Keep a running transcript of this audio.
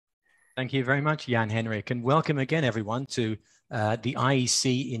Thank you very much, Jan Henrik, and welcome again, everyone, to the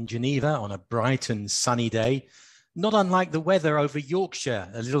IEC in Geneva on a bright and sunny day, not unlike the weather over Yorkshire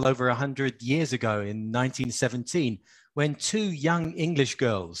a little over 100 years ago in 1917, when two young English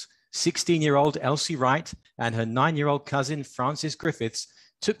girls, 16-year-old Elsie Wright and her 9-year-old cousin Frances Griffiths,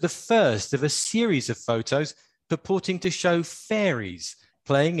 took the first of a series of photos purporting to show fairies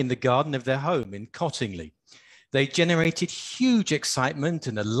playing in the garden of their home in Cottingley. They generated huge excitement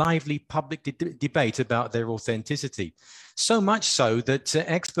and a lively public debate about their authenticity. So much so that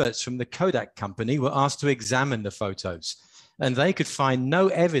experts from the Kodak company were asked to examine the photos, and they could find no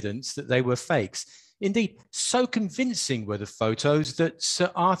evidence that they were fakes. Indeed, so convincing were the photos that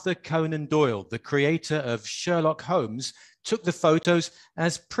Sir Arthur Conan Doyle, the creator of Sherlock Holmes, took the photos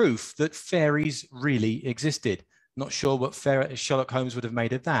as proof that fairies really existed. Not sure what Sherlock Holmes would have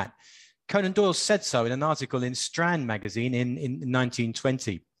made of that. Conan Doyle said so in an article in Strand magazine in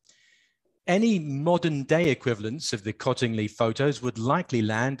 1920. Any modern day equivalents of the Cottingley photos would likely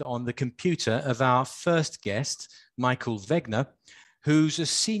land on the computer of our first guest, Michael Wegener, who's a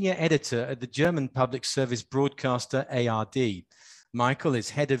senior editor at the German public service broadcaster ARD. Michael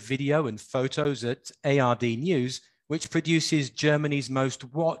is head of video and photos at ARD News, which produces Germany's most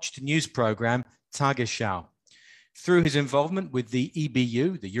watched news program, Tagesschau. Through his involvement with the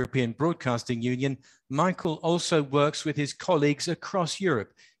EBU, the European Broadcasting Union, Michael also works with his colleagues across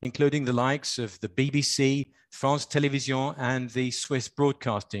Europe, including the likes of the BBC, France Télévisions, and the Swiss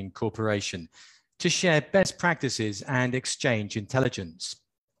Broadcasting Corporation, to share best practices and exchange intelligence.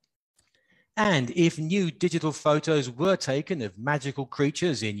 And if new digital photos were taken of magical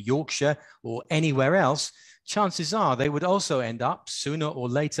creatures in Yorkshire or anywhere else, chances are they would also end up, sooner or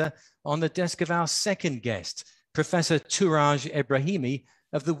later, on the desk of our second guest, Professor Touradj Ebrahimi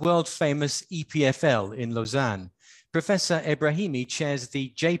of the world-famous EPFL in Lausanne. Professor Ebrahimi chairs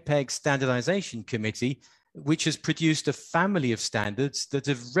the JPEG Standardization Committee, which has produced a family of standards that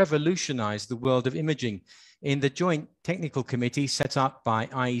have revolutionized the world of imaging in the joint technical committee set up by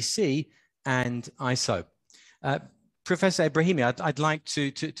IEC and ISO. Professor Ebrahimi, I'd like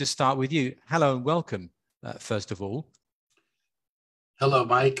to start with you. Hello and welcome, first of all. Hello,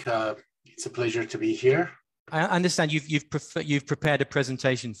 Mike. It's a pleasure to be here. I understand you've prepared a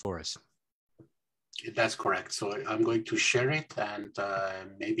presentation for us. That's correct. So I'm going to share it and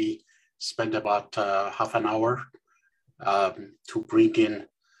maybe spend about half an hour to bring in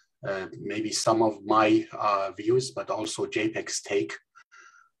maybe some of my views, but also JPEG's take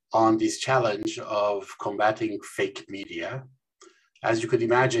on this challenge of combating fake media. As you could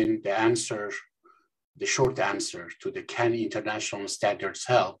imagine, the short answer to the can international standards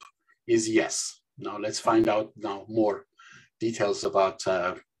help is yes. Now let's find out now more details about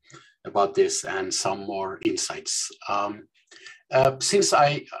this and some more insights. Since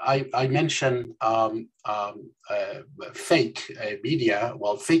I mentioned fake media,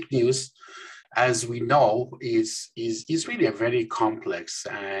 well, fake news, as we know, is really a very complex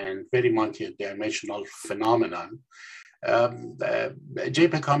and very multi-dimensional phenomenon.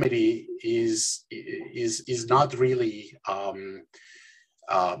 JPEG committee is not really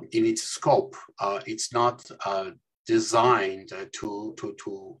in its scope. It's not designed to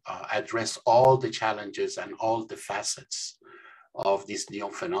address all the challenges and all the facets of this new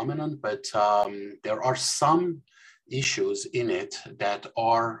phenomenon, but there are some issues in it that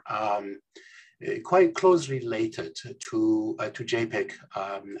are quite closely related to JPEG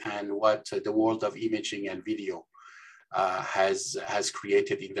and what the world of imaging and video has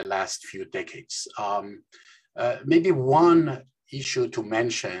created in the last few decades. Maybe one issue to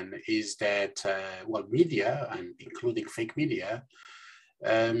mention is that, well, media, and including fake media,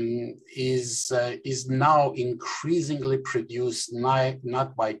 is now increasingly produced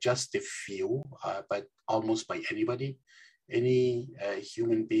not by just a few, but almost by anybody. Any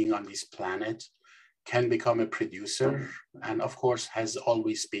human being on this planet can become a producer, and of course has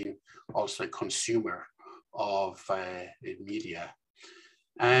always been also a consumer of media.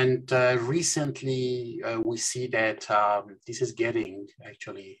 And recently, we see that this is getting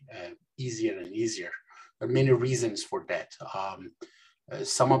actually easier and easier. There are many reasons for that.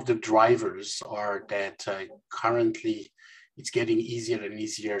 Some of the drivers are that currently it's getting easier and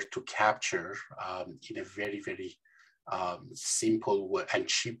easier to capture in a very, very simple and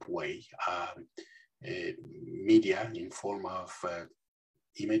cheap way media in form of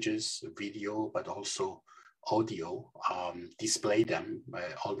images, video, but also audio, display them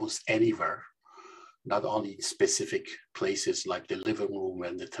almost anywhere, not only in specific places like the living room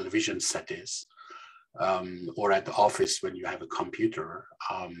when the television set is, or at the office when you have a computer.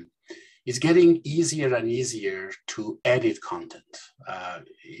 it's getting easier and easier to edit content.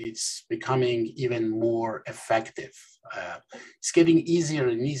 It's becoming even more effective. It's getting easier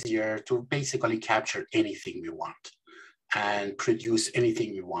and easier to basically capture anything we want and produce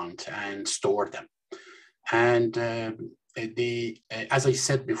anything we want and store them. And as I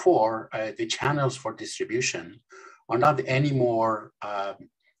said before, the channels for distribution are not anymore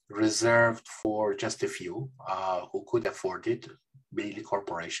reserved for just a few who could afford it, mainly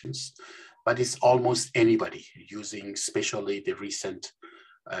corporations, but it's almost anybody using especially the recent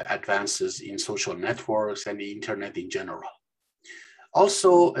advances in social networks and the internet in general.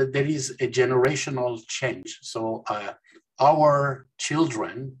 Also, there is a generational change. So our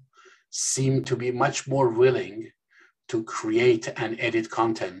children seem to be much more willing to create and edit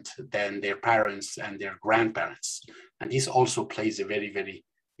content than their parents and their grandparents. And this also plays a very, very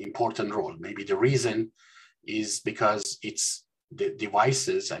important role. Maybe the reason is because it's the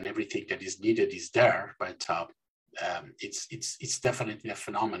devices and everything that is needed is there, but it's definitely a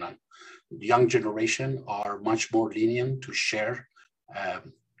phenomenon. The young generation are much more lenient to share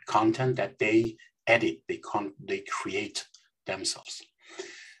content that they edit, they create themselves.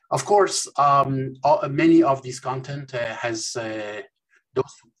 Of course, many of these content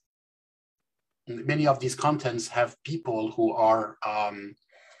many of these contents have people who are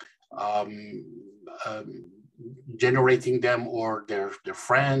generating them, or their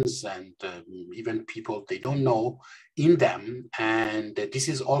friends, and even people they don't know in them. And this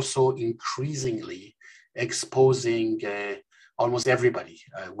is also increasingly exposing almost everybody,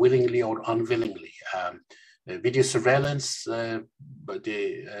 willingly or unwillingly. Video surveillance in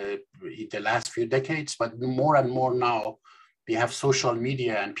the last few decades, but more and more now, we have social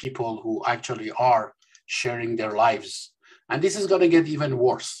media and people who actually are sharing their lives. And this is going to get even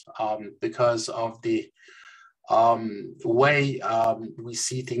worse because of the way we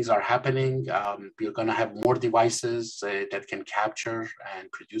see things are happening. We're going to have more devices that can capture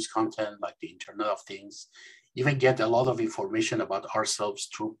and produce content, like the Internet of Things, even get a lot of information about ourselves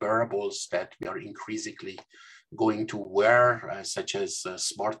through wearables that we are increasingly going to wear, such as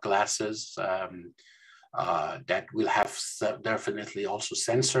smart glasses that will have definitely also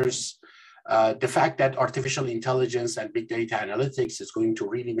sensors. The fact that artificial intelligence and big data analytics is going to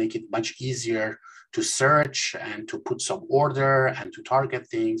really make it much easier to search and to put some order and to target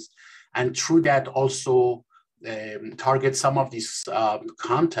things, and through that also target some of this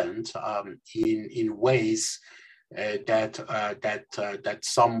content in ways that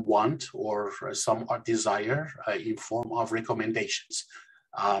some want or some desire in form of recommendations,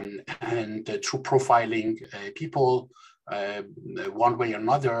 and through profiling people one way or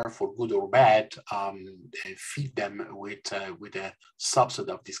another, for good or bad, feed them with a subset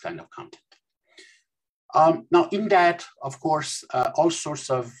of this kind of content. Now, in that, of course, all sorts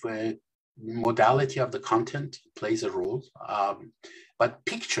of modality of the content plays a role, but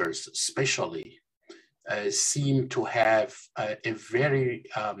pictures especially seem to have a very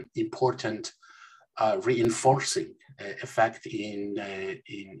important reinforcing effect in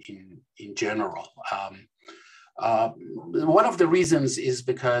general. One of the reasons is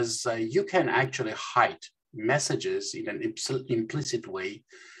because you can actually hide messages in an implicit way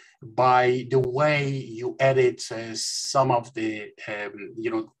by the way you edit some of the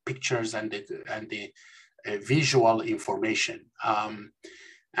pictures and the visual information.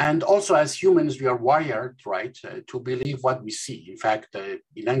 And also, as humans, we are wired, right, to believe what we see. In fact,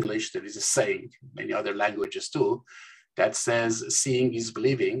 in English, there is a saying, many other languages too, that says seeing is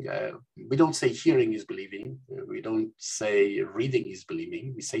believing. We don't say hearing is believing. We don't say reading is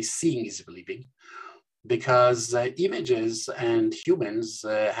believing. We say seeing is believing, because images and humans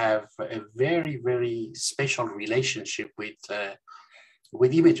have a very, very special relationship with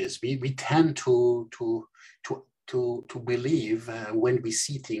images. We tend to believe when we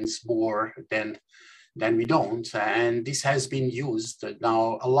see things more than we don't, and this has been used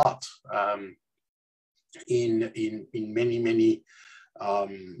now a lot in many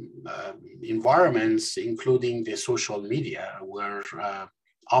environments, including the social media, where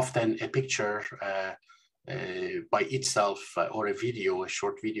often a picture by itself or a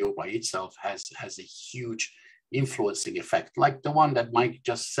short video by itself has a huge influencing effect, like the one that Mike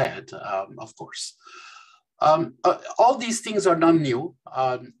just said, of course. All these things are not new.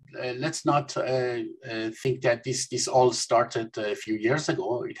 Let's not think that this all started a few years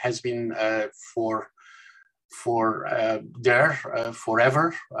ago. It has been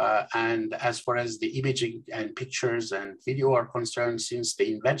forever. And as far as the imaging and pictures and video are concerned, since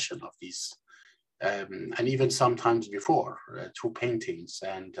the invention of these, and even sometimes before, through paintings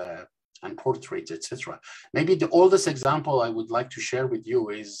and and portraits, etc. Maybe the oldest example I would like to share with you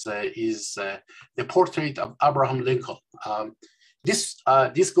is the portrait of Abraham Lincoln. This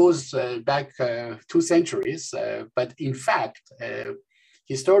goes back 2 centuries, but in fact,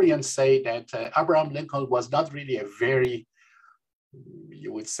 historians say that Abraham Lincoln was not really a very,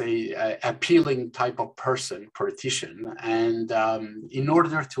 you would say, appealing type of person, politician. And in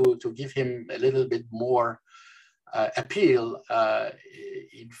order to give him a little bit more appeal,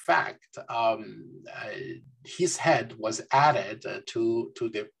 in fact, his head was added to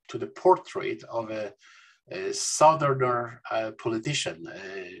the portrait of a southerner politician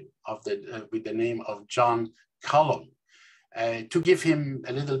with the name of John Calhoun, to give him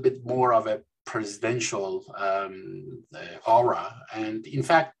a little bit more of a presidential aura. And in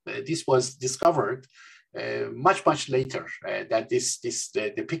fact, this was discovered much later, that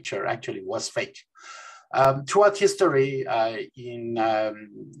the picture actually was fake. Throughout history, in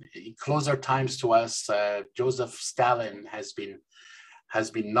closer times to us, Joseph Stalin has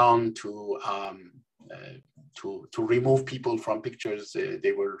been known to remove people from pictures.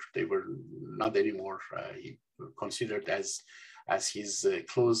 They were not anymore considered as his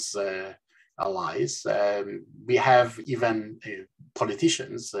close allies. We have even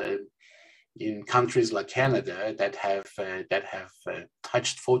politicians in countries like Canada that have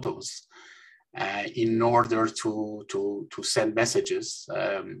touched photos in order to send messages.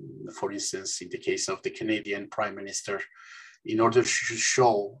 For instance, in the case of the Canadian Prime Minister, in order to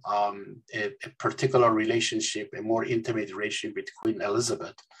show a particular relationship, a more intimate relationship with Queen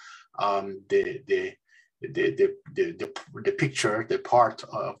Elizabeth, the picture, the part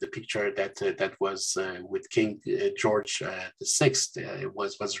of the picture that was with King George VI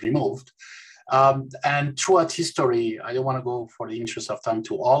was removed. And throughout history, I don't want to go for the interest of time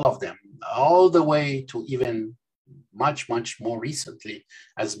to all of them, all the way to even much more recently,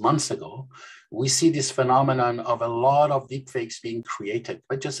 as months ago, we see this phenomenon of a lot of deepfakes being created,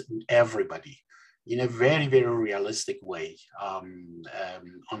 but just everybody, in a very realistic way,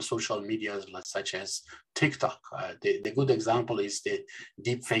 on social media such as TikTok. The good example is the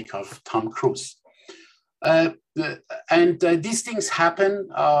deepfake of Tom Cruise. These things happen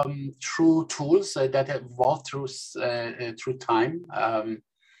through tools that have evolved through time.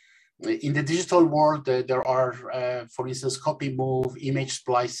 In the digital world, there are, for instance, copy move, image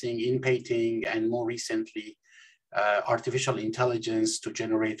splicing, inpainting, and more recently, artificial intelligence to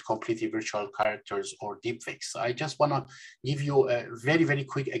generate completely virtual characters or deepfakes. I just want to give you very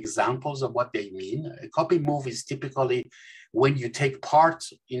quick examples of what they mean. A copy move is typically when you take part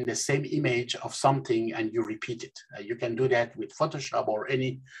in the same image of something and you repeat it. You can do that with Photoshop or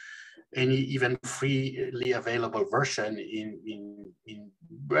any even freely available version in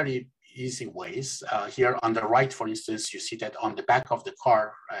very easy ways. Here on the right, for instance, you see that on the back of the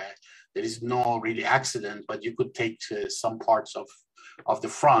car, there is no really accident, but you could take some parts of the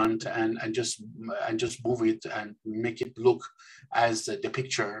front and just move it and make it look as the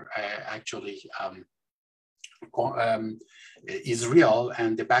picture actually is real,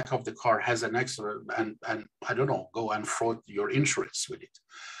 and the back of the car has an extra, and I don't know, go and fraud your insurance with it.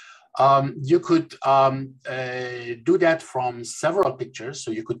 You could do that from several pictures.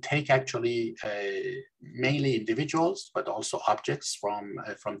 So you could take actually mainly individuals, but also objects from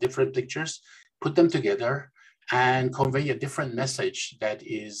different pictures, put them together, and convey a different message that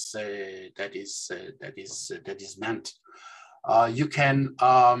is meant. You can,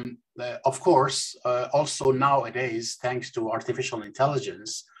 of course, also nowadays, thanks to artificial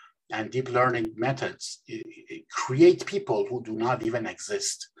intelligence and deep learning methods, create people who do not even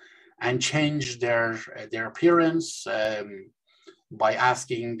exist and change their appearance by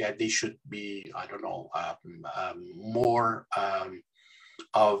asking that they should be, I don't know, more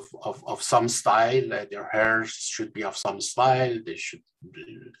of some style. Their hair should be of some style. They should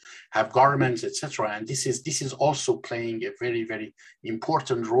have garments, etc. And this is also playing a very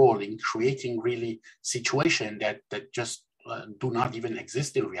important role in creating really situation that just do not even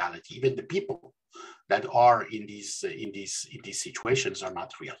exist in reality. Even the people that are in these situations are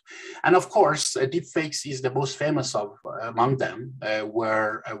not real. And of course, deepfakes is the most famous of among them,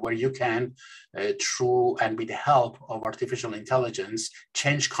 where you can, through and with the help of artificial intelligence,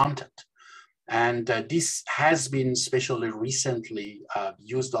 change content. And this has been especially recently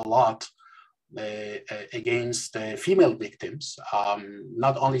used a lot against female victims,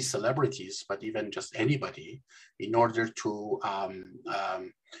 not only celebrities, but even just anybody, in order to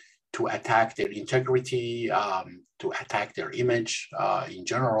attack their integrity, to attack their image in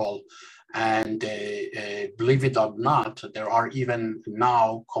general. And believe it or not, there are even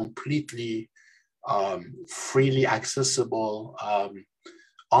now completely freely accessible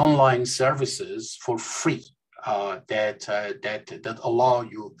online services for free that allow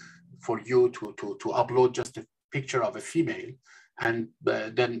you to upload just a picture of a female, and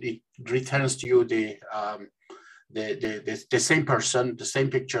then it returns to you the same person, the same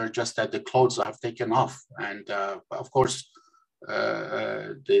picture, just that the clothes have taken off. And of course,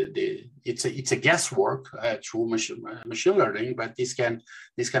 it's a guesswork through machine learning, but this can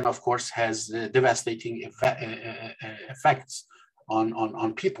of course has devastating effects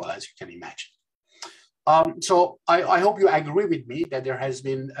on people, as you can imagine. So I hope you agree with me that there has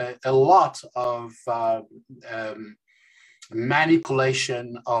been a lot of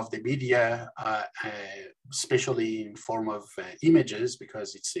manipulation of the media, especially in form of images,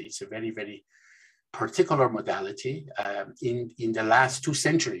 because it's a very, very particular modality in the last 2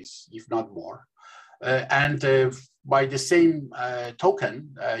 centuries, if not more. And by the same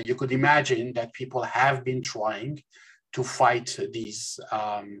token, you could imagine that people have been trying to fight these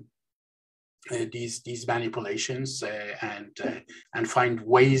manipulations and find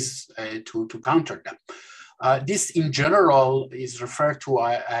ways to counter them. This in general is referred to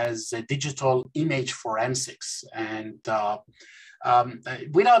as digital image forensics. And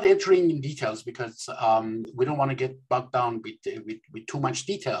without entering in details, because we don't want to get bogged down with too much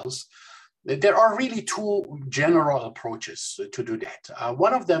details, there are really 2 general approaches to do that.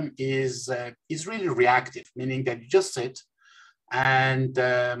 One of them is really reactive, meaning that you just sit and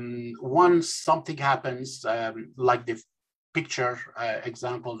once something happens, like the picture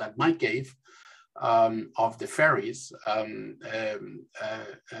example that Mike gave of the ferries,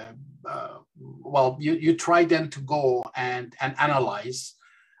 well, you try then to go and analyze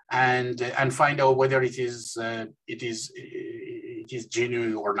and find out whether it is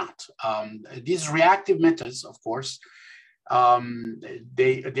genuine or not. These reactive methods, of course,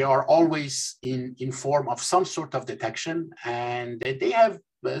 they are always in form of some sort of detection, and they have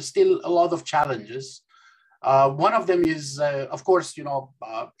still a lot of challenges. One of them is, of course,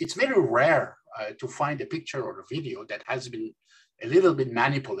 it's very rare to find a picture or a video that has been a little bit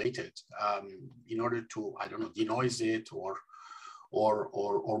manipulated in order to, I don't know, denoise it or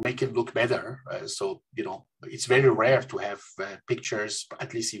make it look better. So, it's very rare to have pictures,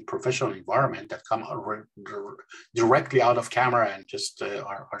 at least in professional environment, that come directly out of camera and just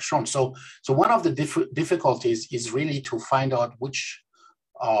are shown. So one of the difficulties is really to find out which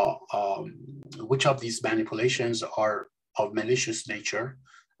of these manipulations are of malicious nature,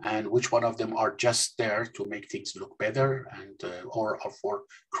 and which one of them are just there to make things look better and or for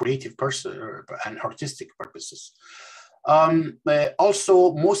creative and artistic purposes.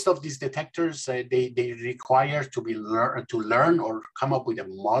 Also, most of these detectors, they require to learn or come up with a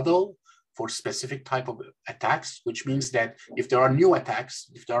model for specific type of attacks, which means that if there are new attacks,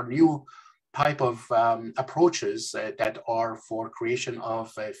 if there are new type of approaches that are for creation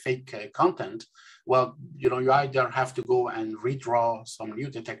of fake content, well, you either have to go and redraw some new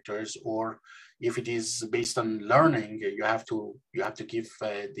detectors, or if it is based on learning, you have to give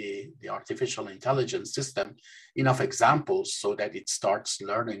the artificial intelligence system enough examples so that it starts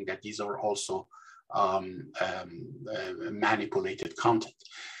learning that these are also manipulated content.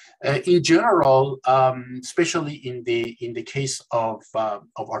 In general, especially in the case of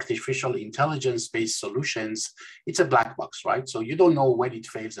artificial intelligence-based solutions, it's a black box, right? So you don't know when it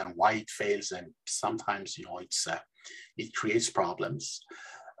fails and why it fails, and sometimes it creates problems.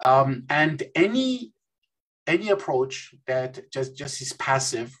 And any approach that just is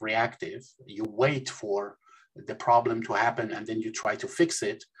passive, reactive, you wait for the problem to happen and then you try to fix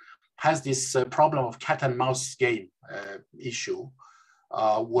it, has this problem of cat and mouse game issue.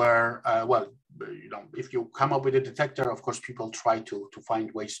 Where, well, if you come up with a detector, of course, people try to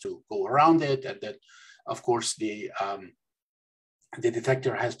find ways to go around it. And then, of course, the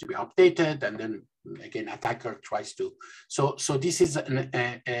detector has to be updated. And then, again, attacker tries to. So this is a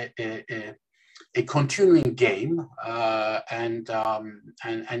continuing game. And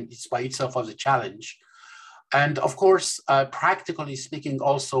it's by itself as a challenge. And of course, practically speaking,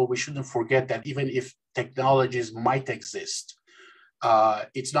 also, we shouldn't forget that even if technologies might exist,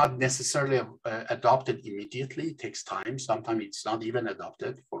 it's not necessarily adopted immediately. It takes time. Sometimes it's not even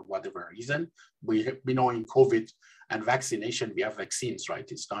adopted for whatever reason. We know in COVID and vaccination, we have vaccines, right?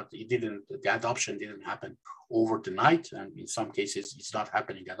 The adoption didn't happen over the night. And in some cases, it's not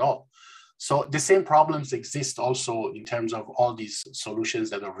happening at all. So the same problems exist also in terms of all these solutions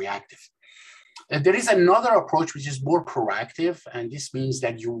that are reactive. There is another approach which is more proactive, and this means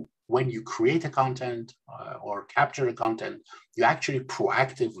that when you create a content or capture a content, you actually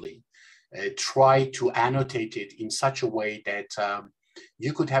proactively try to annotate it in such a way that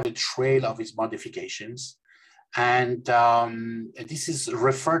you could have a trail of its modifications. And this is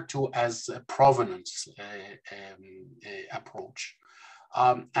referred to as a provenance approach.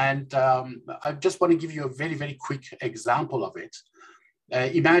 I just want to give you a very, very quick example of it.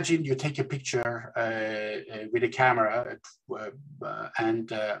 Imagine you take a picture with a camera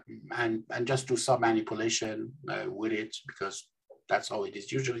and just do some manipulation with it, because that's how it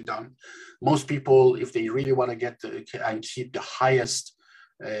is usually done. Most people, if they really want to get and keep the highest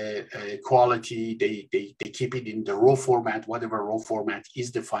quality, they keep it in the raw format, whatever raw format is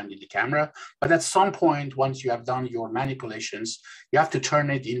defined in the camera. But at some point, once you have done your manipulations, you have to turn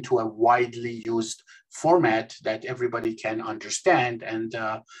it into a widely used format that everybody can understand. And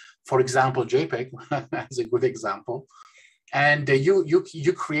for example, JPEG is a good example. And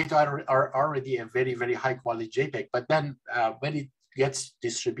you create already a very, very high quality JPEG. But then when it gets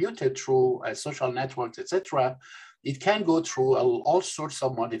distributed through social networks, etc., it can go through all sorts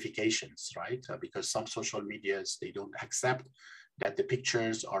of modifications, right? Because some social medias, they don't accept that the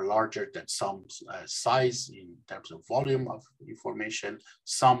pictures are larger than some size in terms of volume of information.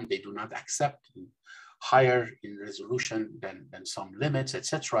 Some they do not accept higher in resolution than some limits,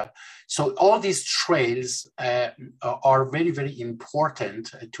 etc. So all these trails are very, very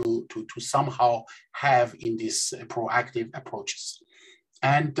important to somehow have in these proactive approaches.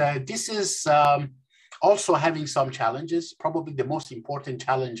 And this is also having some challenges. Probably the most important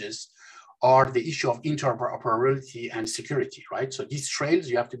challenges are the issue of interoperability and security, right? So these trails,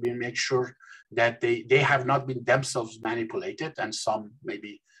 you have to make sure that they have not been themselves manipulated, and some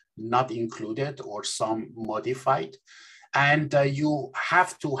maybe not included or some modified. And you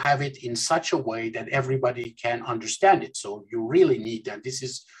have to have it in such a way that everybody can understand it. So you really need, and this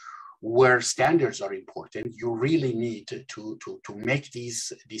is where standards are important, you really need to make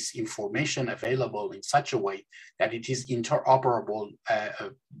this information available in such a way that it is interoperable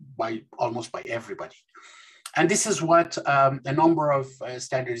almost by everybody. And this is what a number of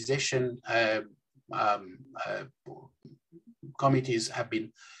standardization committees have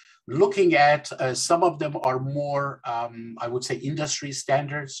been looking at. Some of them are more, I would say, industry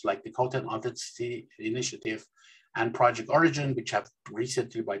standards, like the Content Authenticity Initiative and Project Origin, which have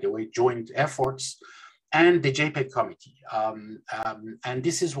recently, by the way, joined efforts, and the JPEG committee. And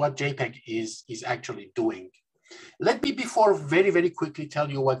this is what JPEG is actually doing. Let me, before very, very quickly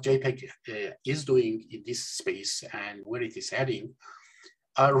tell you what JPEG is doing in this space and where it is heading,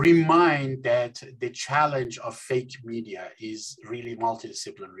 remind that the challenge of fake media is really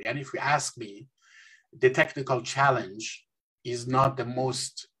multidisciplinary. And if you ask me, the technical challenge is not the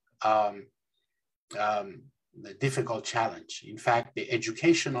most the difficult challenge. In fact, the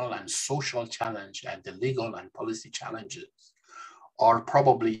educational and social challenge and the legal and policy challenges are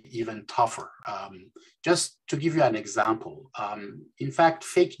probably even tougher. Just to give you an example, in fact,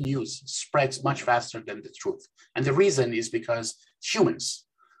 fake news spreads much faster than the truth. And the reason is because humans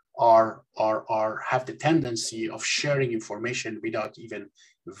have the tendency of sharing information without even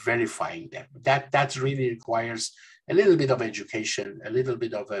verifying them. That really requires a little bit of education, a little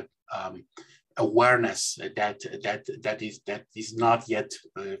bit of a awareness that is not yet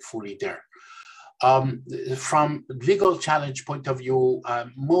fully there. From legal challenge point of view,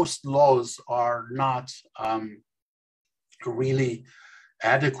 most laws are not really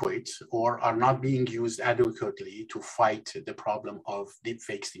adequate or are not being used adequately to fight the problem of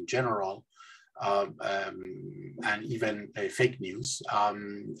deepfakes in general, and even fake news.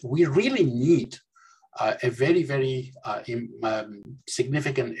 We really need a very, very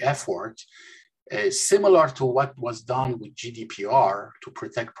significant effort, similar to what was done with GDPR to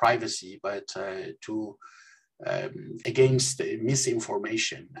protect privacy, but against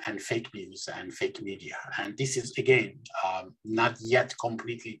misinformation and fake news and fake media. And this is, again, not yet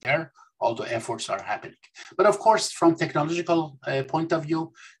completely there, although efforts are happening. But of course, from technological point of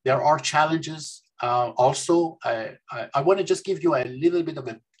view, there are challenges. Also, I want to just give you a little bit of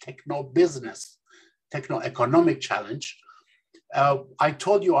a techno-economic challenge. I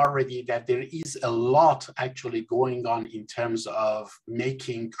told you already that there is a lot actually going on in terms of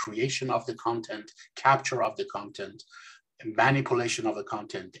making creation of the content, capture of the content, manipulation of the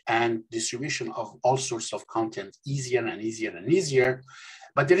content, and distribution of all sorts of content easier and easier and easier.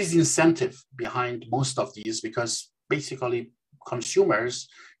 But there is incentive behind most of these, because basically consumers,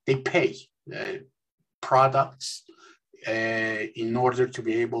 they pay products in order to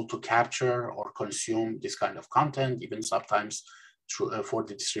be able to capture or consume this kind of content, even sometimes for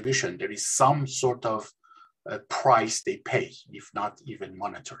the distribution. There is some sort of price they pay, if not even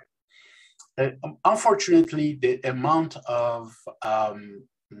monetary. Unfortunately, the amount of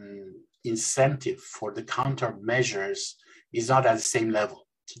incentive for the countermeasures is not at the same level.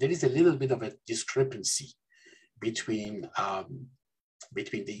 So there is a little bit of a discrepancy between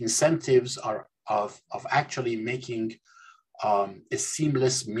the incentives of actually making a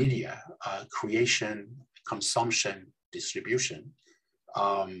seamless media creation, consumption, distribution,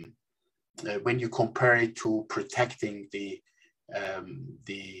 when you compare it to protecting the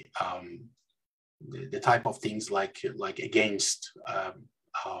type of things like against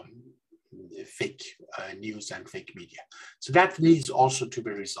fake news and fake media. So that needs also to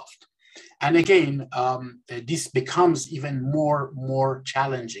be resolved. And again, this becomes even more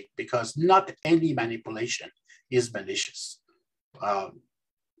challenging because not any manipulation is malicious.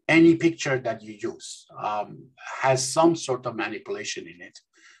 Any picture that you use has some sort of manipulation in it,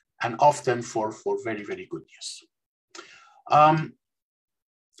 and often for very, very good news.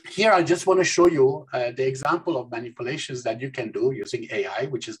 Here, I just want to show you the example of manipulations that you can do using AI,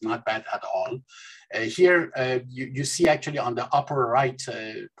 which is not bad at all. Here, you see actually on the upper right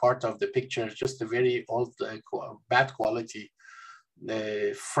part of the picture, just a very old, bad quality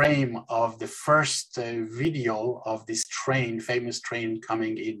frame of the first video of this train, famous train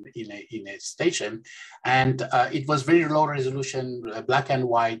coming in a station. And it was very low resolution, black and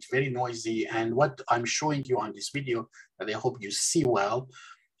white, very noisy. And what I'm showing you on this video, that I hope you see well,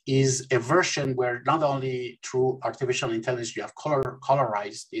 is a version where not only through artificial intelligence you have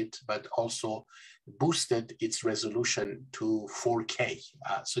colorized it, but also boosted its resolution to 4K.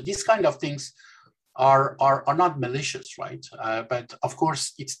 So these kind of things are not malicious, right? But of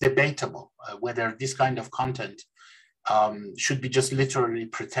course, it's debatable whether this kind of content should be just literally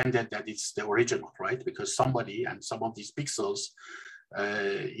pretended that it's the original, right? Because somebody and some of these pixels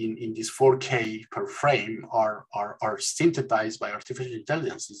in this 4K per frame are synthesized by artificial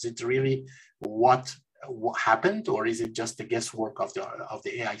intelligence. Is it really what happened, or is it just the guesswork of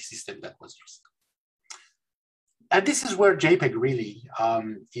the AI system that was used? And this is where JPEG really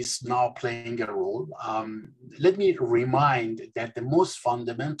is now playing a role. Let me remind that the most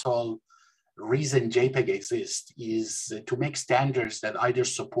fundamental reason JPEG exists is to make standards that either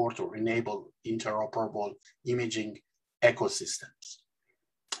support or enable interoperable imaging ecosystems.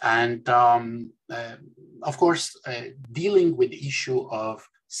 And of course, dealing with the issue of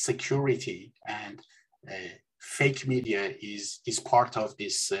security and fake media is part of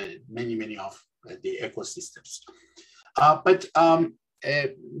this many of the ecosystems. But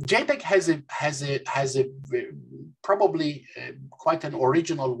JPEG has a probably quite an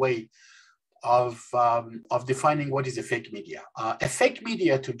original way of defining what is a fake media. A fake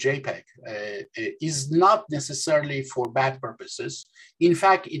media to JPEG is not necessarily for bad purposes. In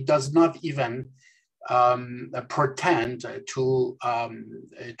fact, it does not even pretend to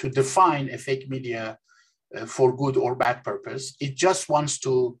define a fake media for good or bad purpose. It just wants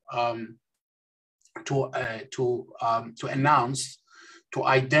to announce, to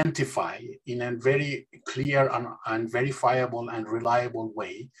identify in a very clear and verifiable and reliable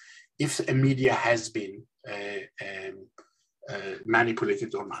way if a media has been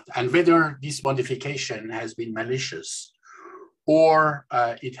manipulated or not, and whether this modification has been malicious or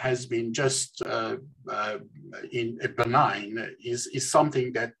it has been just in a benign is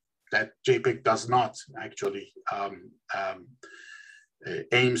something that JPEG does not actually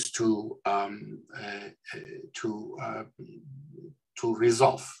aims to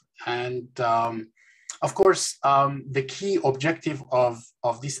resolve. And of course, the key objective of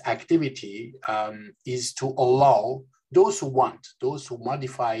this activity is to allow those who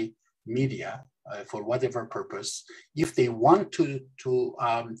modify media for whatever purpose, if they want to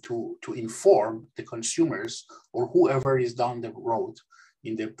inform the consumers or whoever is down the road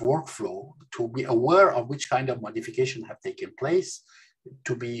in the workflow, to be aware of which kind of modification have taken place,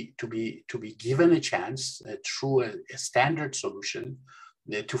 to be given a chance through a standard solution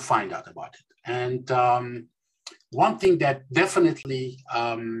to find out about it. And one thing that definitely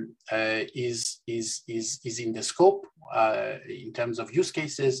is in the scope in terms of use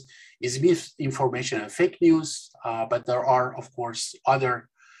cases is misinformation and fake news, but there are, of course, other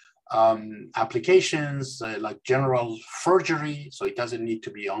applications like general forgery. So it doesn't need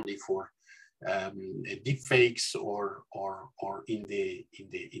to be only for deepfakes or in the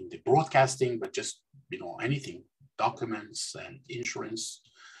broadcasting, but just anything, documents and insurance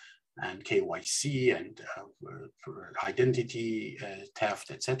and KYC and identity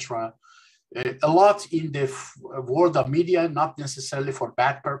theft, etc. A lot in the world of media, not necessarily for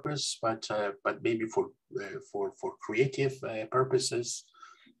bad purpose, but maybe for creative purposes,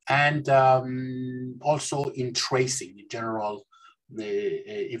 and also in tracing in general.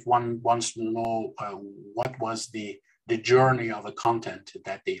 If one wants to know what was the journey of a content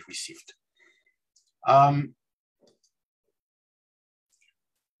that they received. I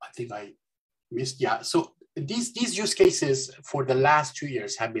think I missed, yeah. So these use cases for the last 2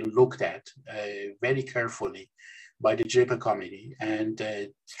 years have been looked at very carefully by the JPEG committee, and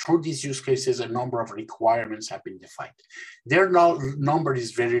through these use cases, a number of requirements have been defined. Their number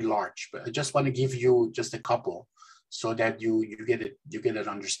is very large, but I just want to give you just a couple so that you get an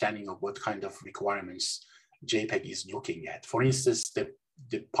understanding of what kind of requirements JPEG is looking at. For instance,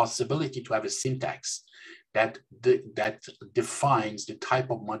 the possibility to have a syntax that defines the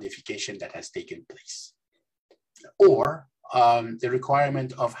type of modification that has taken place, or the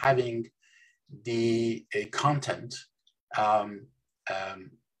requirement of having the content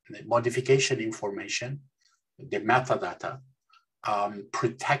modification information, the metadata,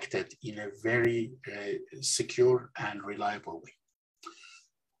 protected in a very secure and reliable way.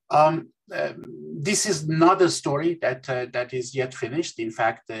 This is not a story that is yet finished. In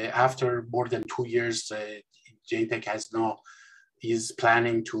fact, after more than 2 years, JPEG is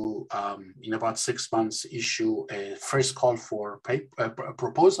planning to, in about 6 months, issue a first call for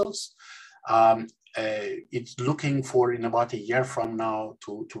proposals. It's looking for, in about a year from now,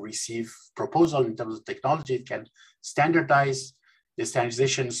 to receive proposal in terms of technology it can standardize. The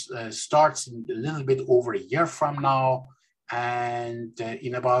standardization starts in a little bit over a year from now, and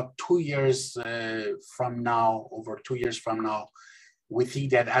in about 2 years from now, we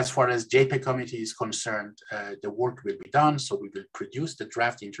think that as far as JPEG committee is concerned, the work will be done. So we will produce the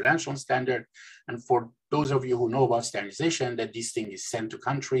draft international standard. And for those of you who know about standardization, that this thing is sent to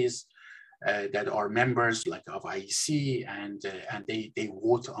countries that are members like of IEC, and they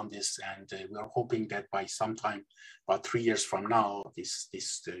vote on this. And we are hoping that by sometime, about 3 years from now, this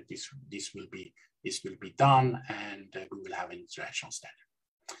will be done, and we will have an international standard.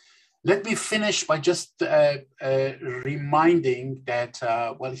 Let me finish by just reminding that,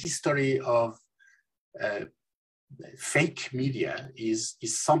 well, history of fake media is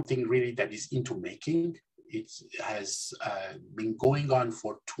something really that is into making. It has been going on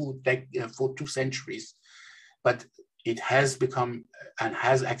for 2 centuries, but it has become and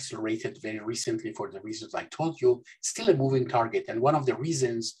has accelerated very recently for the reasons I told you. It's still a moving target, and one of the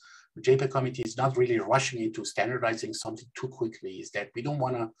reasons the JPEG committee is not really rushing into standardizing something too quickly is that we don't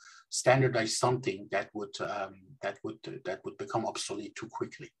want to standardize something that would become obsolete too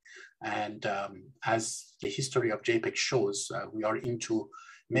quickly. And as the history of JPEG shows, we are into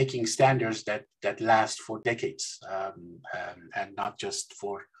making standards that last for decades, and not just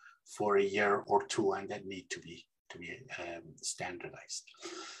for a year or two, and that need to be standardized.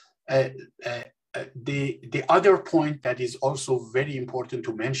 The other point that is also very important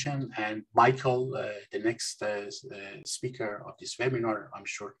to mention, and Michael, the next speaker of this webinar, I'm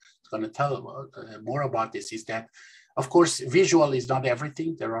sure is going to tell more about this, is that, of course, visual is not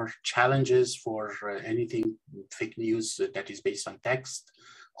everything. There are challenges for anything fake news that is based on text,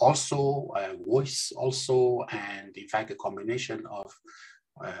 also voice, also, and in fact, a combination of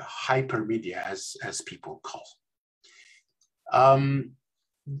hypermedia, as people call.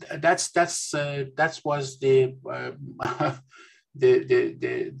 That was the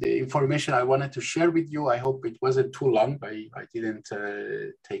information I wanted to share with you. I hope it wasn't too long. I didn't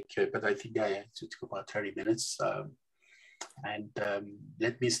take, but I think I took about 30 minutes.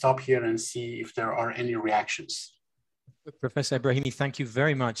 Let me stop here and see if there are any reactions. Professor Ebrahimi, thank you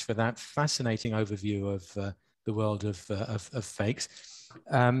very much for that fascinating overview of the world of fakes.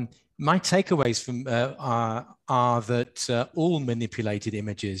 My takeaways from are that all manipulated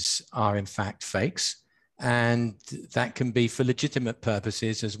images are in fact fakes, and that can be for legitimate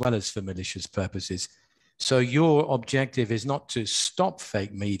purposes as well as for malicious purposes. So your objective is not to stop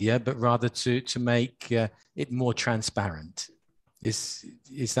fake media, but rather to make it more transparent.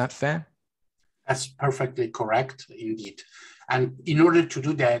 Is that fair? That's perfectly correct, indeed. And in order to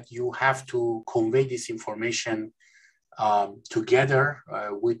do that, you have to convey this information together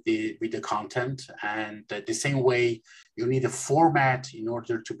with the content, and the same way you need a format in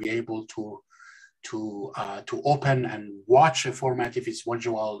order to be able to open and watch a format. If it's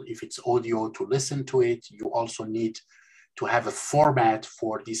visual, if it's audio, to listen to it, you also need to have a format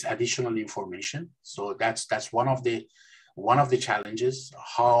for this additional information. So that's one of the challenges,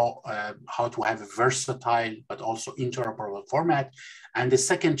 how to have a versatile but also interoperable format. And the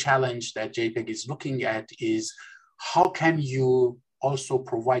second challenge that JPEG is looking at is how can you also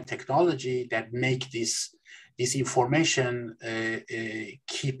provide technology that make this information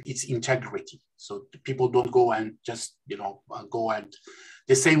keep its integrity, so people don't go and just go and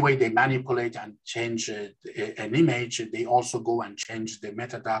the same way they manipulate and change an image, they also go and change the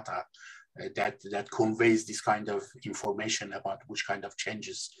metadata that conveys this kind of information about which kind of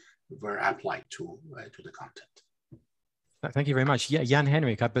changes were applied to the content. Thank you very much. Yeah, Jan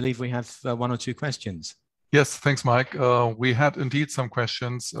Henrik, I believe we have 1 or 2 questions. Yes, thanks, Mike. We had indeed some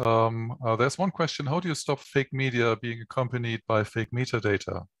questions. There's one question: how do you stop fake media being accompanied by fake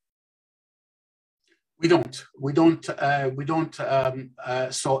metadata? We don't.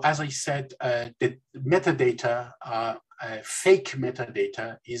 So as I said, the metadata, fake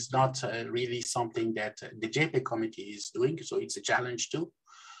metadata, is not really something that the JPEG committee is doing. So it's a challenge too,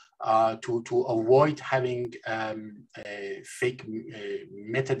 to avoid having fake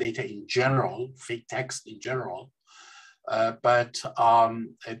metadata in general, fake text in general. But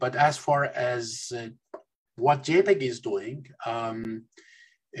as far as what JPEG is doing,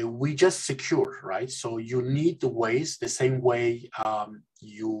 we just secure, right? So you need the ways, the same way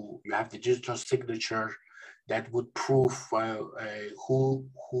you have the digital signature that would prove who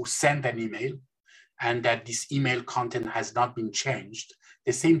sent an email and that this email content has not been changed.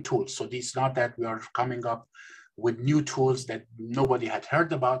 The same tools. So it's not that we are coming up with new tools that nobody had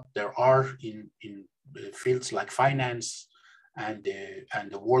heard about. There are in fields like finance and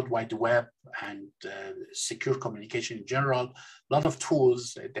the World Wide Web and secure communication in general, a lot of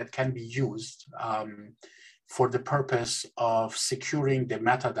tools that can be used for the purpose of securing the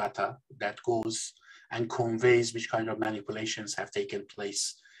metadata that goes and conveys which kind of manipulations have taken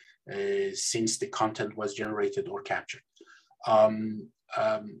place since the content was generated or captured.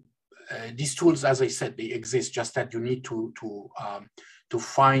 These tools, as I said, they exist, just that you need to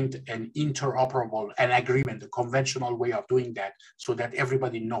find an interoperable, an agreement, a conventional way of doing that so that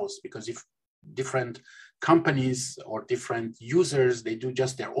everybody knows. Because if different companies or different users, they do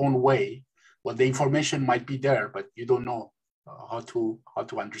just their own way, well, the information might be there, but you don't know how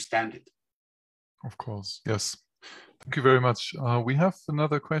to understand it. Of course, yes. Thank you very much. We have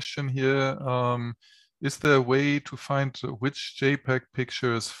another question here. Is there a way to find which JPEG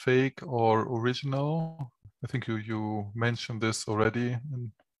picture is fake or original? I think you mentioned this already.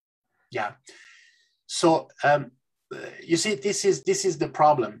 Yeah. So you see, this is the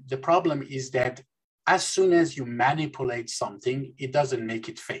problem. The problem is that as soon as you manipulate something, it doesn't make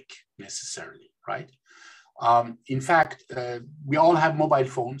it fake necessarily, right? In fact, we all have mobile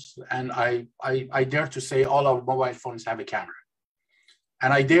phones, and I dare to say all our mobile phones have a camera.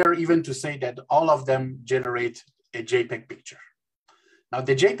 And I dare even to say that all of them generate a JPEG picture. Now,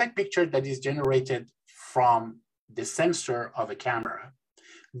 the JPEG picture that is generated from the sensor of a camera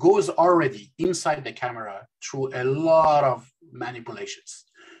goes already inside the camera through a lot of manipulations.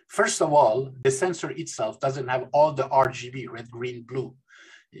 First of all, the sensor itself doesn't have all the RGB, red, green, blue.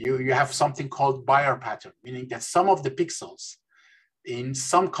 You have something called Bayer pattern, meaning that some of the pixels in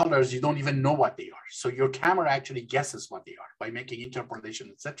some colors, you don't even know what they are. So your camera actually guesses what they are by making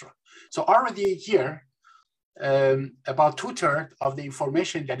interpolation, etc. So already here, about 2/3 of the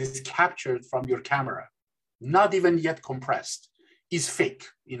information that is captured from your camera, not even yet compressed, is fake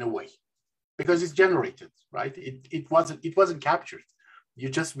in a way, because it's generated, right? It wasn't captured.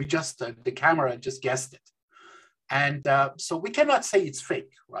 The camera just guessed it. And so we cannot say it's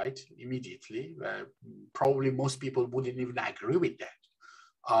fake, right? Immediately, probably most people wouldn't even agree with that.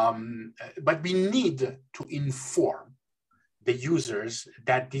 But we need to inform the users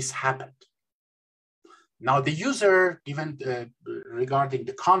that this happened. Now, the user, given regarding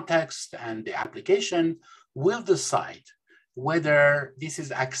the context and the application, will decide whether this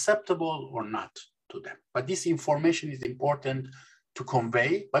is acceptable or not to them. But this information is important to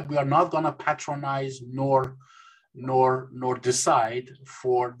convey, but we are not going to patronize nor decide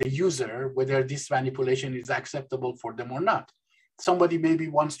for the user whether this manipulation is acceptable for them or not. Somebody maybe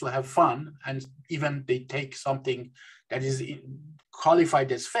wants to have fun, and even they take something that is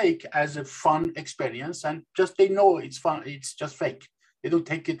qualified as fake as a fun experience, and just they know it's fun, it's just fake. They don't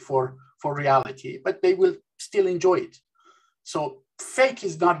take it for reality, but they will still enjoy it. So fake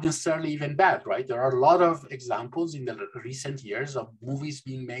is not necessarily even bad, right? There are a lot of examples in the recent years of movies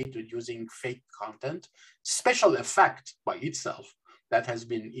being made using fake content. Special effect by itself that has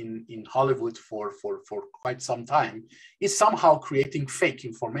been in Hollywood for quite some time is somehow creating fake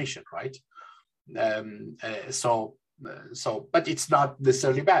information, right? But it's not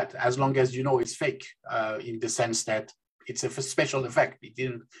necessarily bad as long as you know it's fake in the sense that it's a special effect. It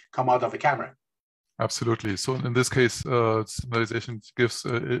didn't come out of a camera. Absolutely. So in this case, symbolization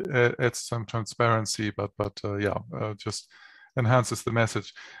adds some transparency, but just enhances the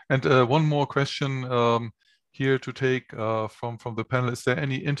message. And one more question here to take from the panel: is there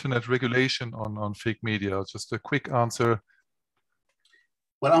any internet regulation on fake media? Just a quick answer.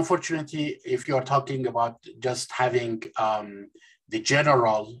 Well, unfortunately, if you are talking about just having the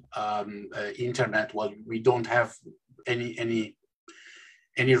general internet, well, we don't have any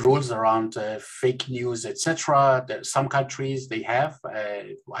any rules around fake news, etc. Some countries they have.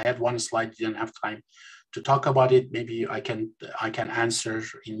 I had one slide, didn't have time to talk about it. Maybe I can answer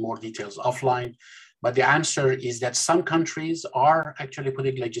in more details offline. But the answer is that some countries are actually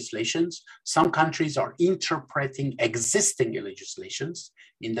putting legislations. Some countries are interpreting existing legislations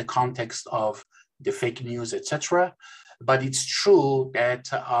in the context of the fake news, etc. But it's true that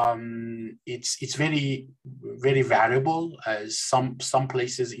it's very, very variable. Some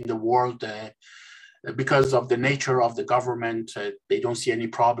places in the world, because of the nature of the government, they don't see any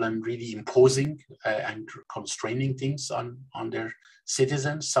problem really imposing and constraining things on their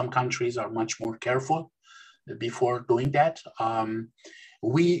citizens. Some countries are much more careful before doing that.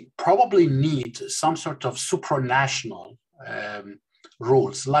 We probably need some sort of supranational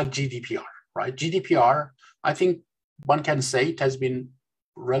rules like GDPR, right? GDPR, I think one can say it has been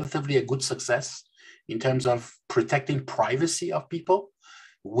relatively a good success in terms of protecting privacy of people.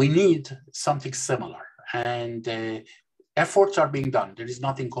 We need something similar, and efforts are being done. There is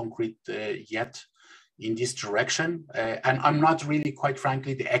nothing concrete yet in this direction. And I'm not really, quite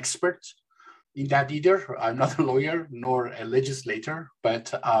frankly, the expert in that either. I'm not a lawyer nor a legislator,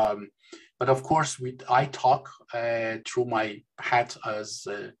 but of course, I talk through my hat as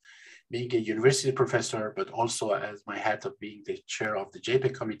being a university professor, but also as my hat of being the chair of the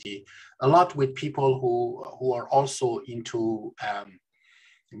JPEG committee, a lot with people who are also into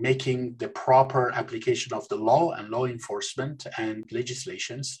making the proper application of the law and law enforcement and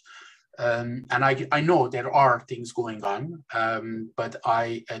legislations. And I know there are things going on, but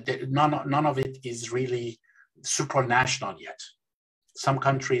none of it is really supranational yet. Some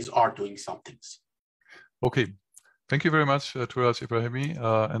countries are doing some things. Okay, thank you very much, Touradj Ebrahimi,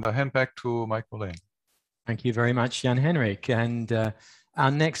 and I hand back to Mike Mullane. Thank you very much, Jan-Henrik. And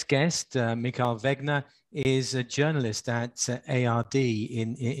our next guest, Michael Wegener, is a journalist at ARD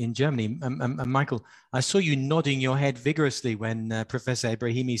in Germany. Michael, I saw you nodding your head vigorously when Professor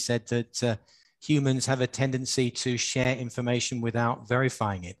Ebrahimi said that humans have a tendency to share information without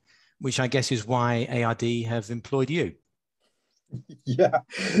verifying it, which I guess is why ARD have employed you. Yeah,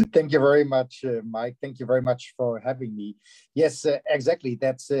 thank you very much, Mike. Thank you very much for having me. Yes, exactly.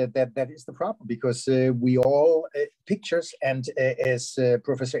 That is the problem, because we all pictures, and as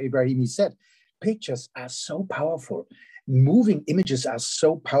Professor Ebrahimi said, pictures are so powerful. Moving images are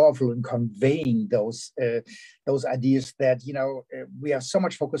so powerful in conveying those ideas that, you know, we have so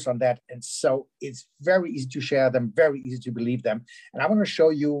much focus on that, and so it's very easy to share them, very easy to believe them. And I want to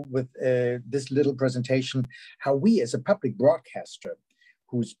show you with this little presentation how we, as a public broadcaster,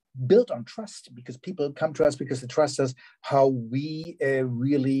 who's built on trust, because people come to us because they trust us, how we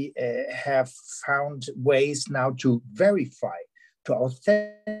really have found ways now to verify, to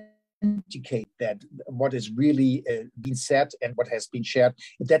authenticate that what is really being said and what has been shared,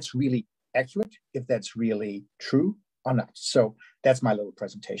 if that's really accurate, if that's really true or not. So that's my little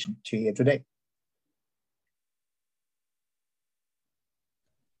presentation to you today.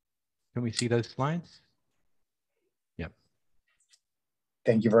 Can we see those slides? Yep.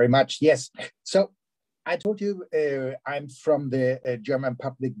 Thank you very much. Yes. So I told you I'm from the German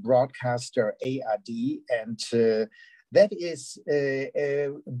public broadcaster ARD, and that is a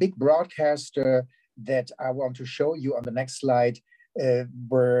big broadcaster that I want to show you on the next slide,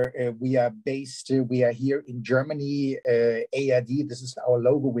 where we are based. We are here in Germany, ARD. This is our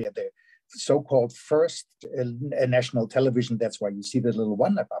logo. We are the so-called first national television. That's why you see the little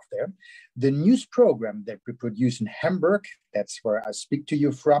one above there. The news program that we produce in Hamburg, that's where I speak to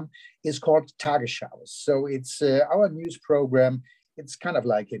you from, is called Tagesschau. So it's our news program. It's kind of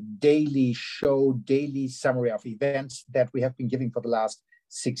like a daily show, daily summary of events that we have been giving for the last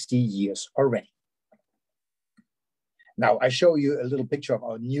 60 years already. Now, I show you a little picture of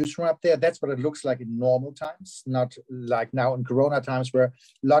our newsroom up there. That's what it looks like in normal times, not like now in Corona times, where a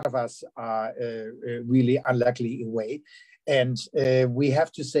lot of us are really unluckily away. And we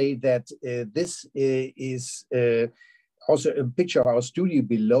have to say that this is also a picture of our studio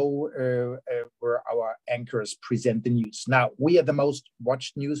below, where our anchors present the news. Now, we are the most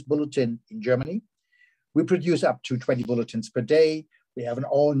watched news bulletin in Germany. We produce up to 20 bulletins per day. We have an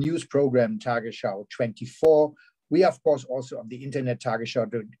all news program, Tagesschau 24. We are, of course, also on the internet,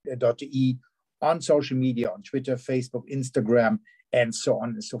 tagesschau.de, on social media, on Twitter, Facebook, Instagram, and so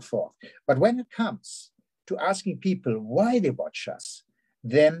on and so forth. But when it comes to asking people why they watch us,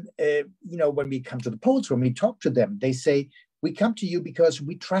 then, you know, when we come to the polls, when we talk to them, they say, we come to you because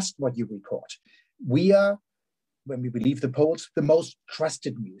we trust what you report. We are, when we believe the polls, the most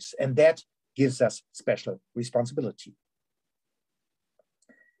trusted news, and that gives us special responsibility.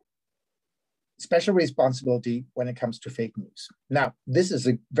 special responsibility when it comes to fake news. Now, this is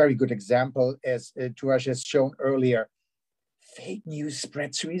a very good example, as Touradj has shown earlier. Fake news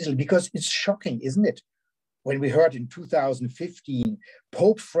spreads so easily because it's shocking, isn't it? When we heard in 2015,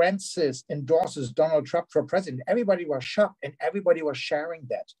 Pope Francis endorses Donald Trump for president, everybody was shocked and everybody was sharing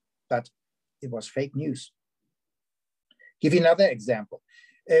that, but it was fake news. Give you another example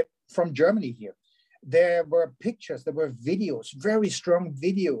from Germany here. There were pictures, there were videos, very strong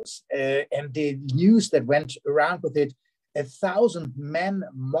videos, and the news that went around with it, 1,000-man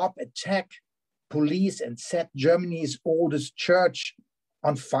mob attack police and set Germany's oldest church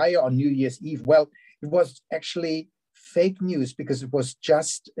on fire on New Year's Eve. Well, it was actually fake news because it was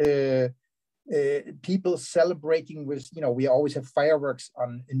just people celebrating with, we always have fireworks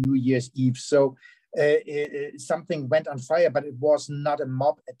on New Year's Eve. So something went on fire, but it was not a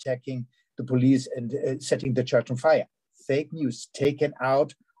mob attacking the police and setting the church on fire. Fake news taken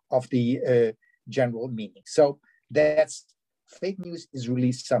out of the general meaning. So that's fake news is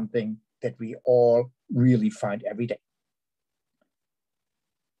really something that we all really find every day.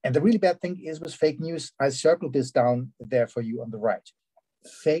 And the really bad thing is with fake news, I circled this down there for you on the right.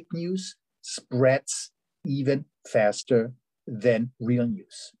 Fake news spreads even faster than real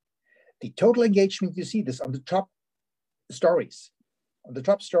news. The total engagement, you see this on the top stories,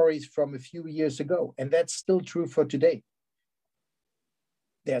 from a few years ago, and that's still true for today.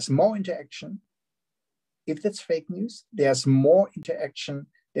 There's more interaction. If that's fake news, there's more interaction,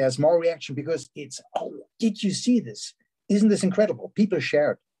 there's more reaction because it's, oh, did you see this? Isn't this incredible? People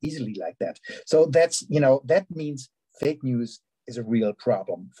share it easily like that. So that's, that means fake news is a real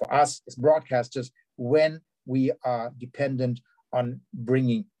problem for us as broadcasters when we are dependent on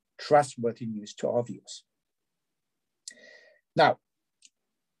bringing trustworthy news to our viewers. Now,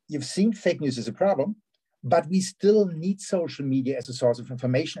 you've seen fake news as a problem, but we still need social media as a source of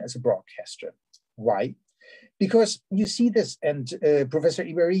information as a broadcaster. Why? Because you see this, and Professor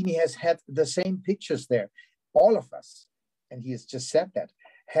Ebrahimi has had the same pictures there. All of us, and he has just said that,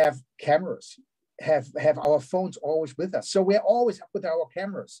 have cameras, have our phones always with us. So we're always up with our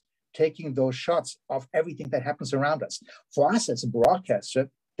cameras, taking those shots of everything that happens around us. For us as a broadcaster,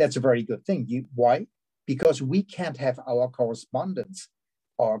 that's a very good thing. Why? Because we can't have our correspondents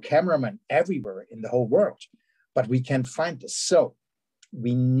or cameramen everywhere in the whole world, but we can find this. So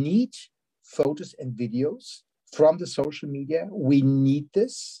we need photos and videos from the social media. We need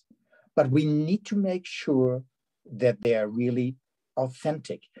this, but we need to make sure that they are really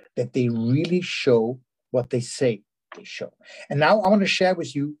authentic, that they really show what they say they show. And now I want to share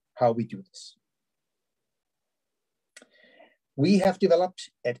with you how we do this. We have developed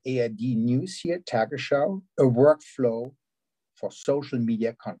at ARD News here, Tagesschau, a workflow for social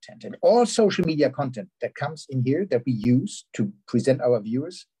media content. And all social media content that comes in here that we use to present our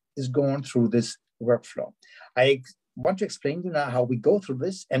viewers is going through this workflow. I want to explain to you now how we go through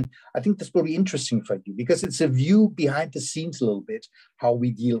this. And I think this will be interesting for you because it's a view behind the scenes a little bit, how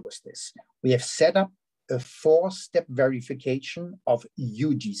we deal with this. We have set up a 4-step verification of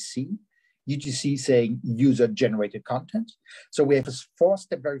UGC. UGC saying user-generated content. So we have a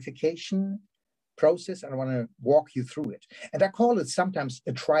 4-step verification process, and I want to walk you through it. And I call it sometimes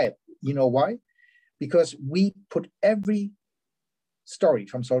a trial. You know why? Because we put every story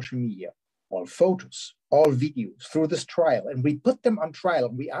from social media, all photos, all videos through this trial, and we put them on trial.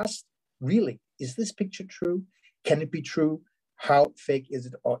 And we ask, really, is this picture true? Can it be true? How fake is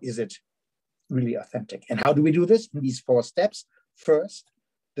it, or is it really authentic? And how do we do this? In these 4 steps. First,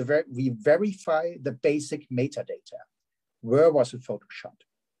 we verify the basic metadata. Where was the photo shot?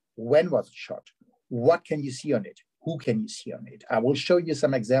 When was it shot? What can you see on it? Who can you see on it? I will show you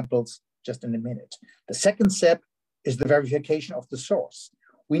some examples just in a minute. The second step is the verification of the source.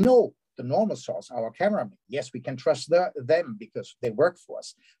 We know the normal source, our cameraman. Yes, we can trust them because they work for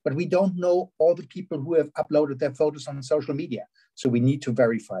us, but we don't know all the people who have uploaded their photos on social media. So we need to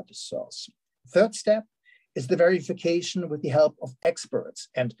verify the source. Third step is the verification with the help of experts.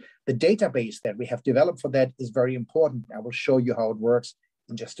 And the database that we have developed for that is very important. I will show you how it works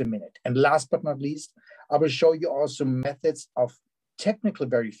in just a minute. And last but not least, I will show you also methods of technical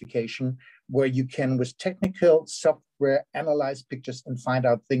verification where you can, with technical software, analyze pictures and find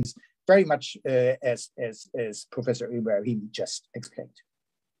out things very much as Professor Ebrahimi just explained.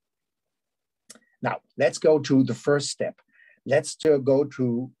 Now, let's go to the first step. Let's go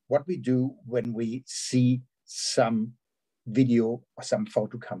to what we do when we see some video or some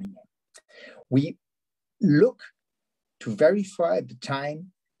photo coming in. We look to verify the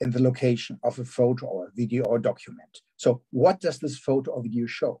time and the location of a photo or a video or document. So what does this photo or video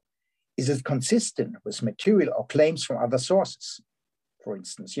show? Is it consistent with material or claims from other sources? for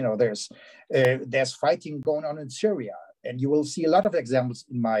instance. You know, there's fighting going on in Syria, and you will see a lot of examples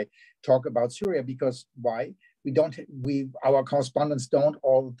in my talk about Syria, because why? Our correspondents don't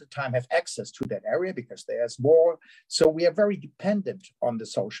all the time have access to that area because there's war. So we are very dependent on the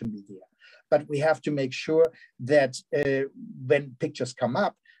social media. But we have to make sure that when pictures come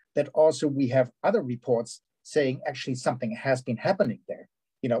up, that also we have other reports saying actually something has been happening there.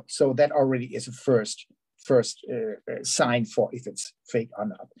 You know, so that already is a first sign for if it's fake or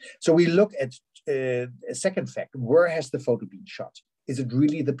not. So we look at a second fact: where has the photo been shot? Is it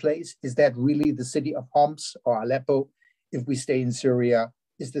really the place? Is that really the city of Homs or Aleppo? If we stay in Syria,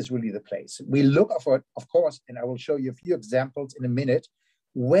 is this really the place? We look for it, of course, and I will show you a few examples in a minute.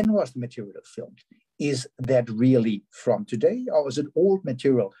 When was the material filmed? Is that really from today, or is it old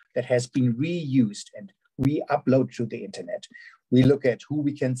material that has been reused and re-uploaded to the internet? We look at who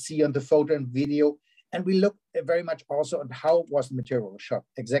we can see on the photo and video, and we look very much also at how was the material shot,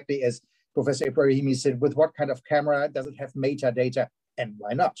 exactly as Professor Ebrahimi said, with what kind of camera, does it have metadata, and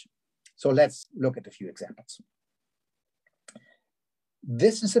why not? So let's look at a few examples.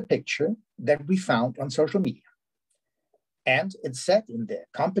 This is a picture that we found on social media. And it said in the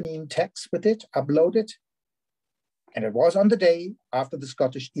accompanying text with it, uploaded, and it was on the day after the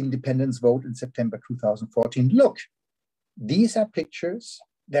Scottish independence vote in September 2014. Look, these are pictures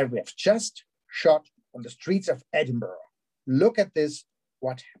that we have just shot on the streets of Edinburgh. Look at this,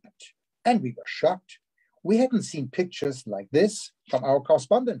 what happened? And we were shocked. We hadn't seen pictures like this from our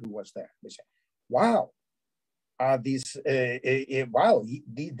correspondent who was there. We said, wow, these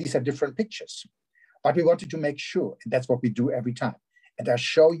are different pictures. But we wanted to make sure, and that's what we do every time. And I'll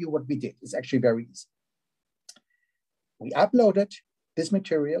show you what we did. It's actually very easy. We uploaded this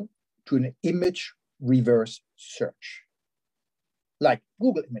material to an image reverse search, like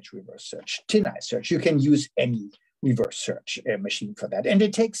Google image reverse search, TinEye search. You can use any reverse search machine for that. And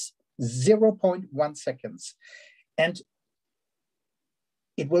it takes 0.1 seconds. And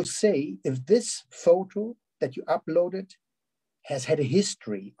it will say if this photo that you uploaded has had a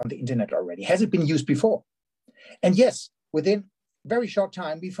history on the internet already. Has it been used before? And yes, within very short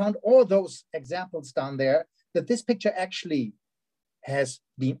time, we found all those examples down there that this picture actually has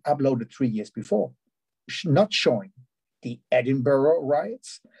been uploaded 3 years before, not showing the Edinburgh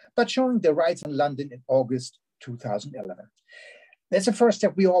riots, but showing the riots in London in August 2011. That's the first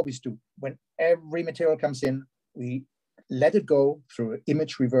step we always do. When every material comes in, we let it go through an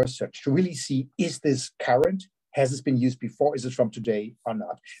image reverse search to really see, is this current? Has this been used before? Is it from today or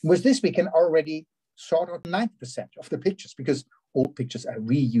not? And with this, we can already sort out 90% of the pictures because old pictures are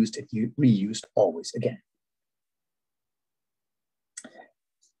reused and reused always again.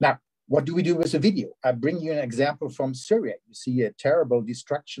 Now, what do we do with the video? I bring you an example from Syria. You see a terrible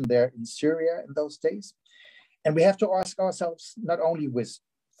destruction there in Syria in those days. And we have to ask ourselves, not only with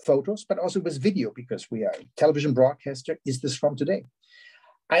photos, but also with video, because we are a television broadcaster, is this from today?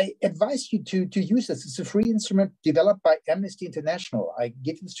 I advise you to use this. It's a free instrument developed by Amnesty International. I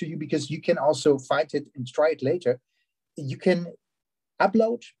give this to you because you can also find it and try it later. You can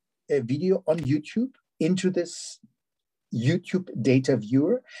upload a video on YouTube into this YouTube data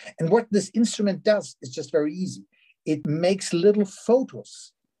viewer. And what this instrument does is just very easy. It makes little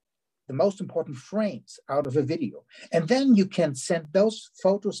photos, the most important frames out of a video. And then you can send those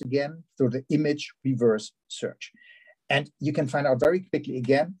photos again through the image reverse search. And you can find out very quickly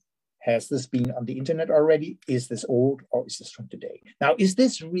again, has this been on the internet already? Is this old or is this from today? Now, is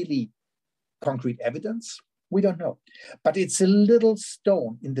this really concrete evidence? We don't know. But it's a little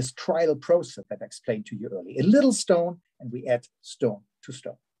stone in this trial process that I explained to you earlier. A little stone, and we add stone to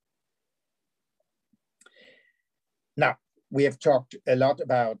stone. Now, we have talked a lot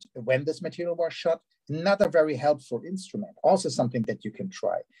about when this material was shot. Another very helpful instrument, also something that you can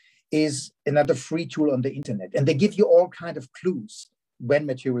try, is another free tool on the internet. And they give you all kinds of clues when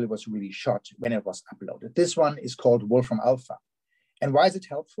material was really shot, when it was uploaded. This one is called Wolfram Alpha. And why is it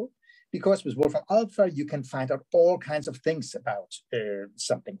helpful? Because with Wolfram Alpha, you can find out all kinds of things about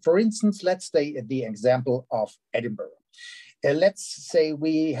something. For instance, let's stay at the example of Edinburgh. Let's say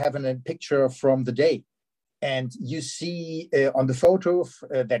we have a picture from the day, and you see on the photo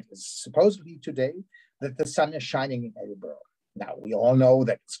that is supposedly today that the sun is shining in Edinburgh. Now, we all know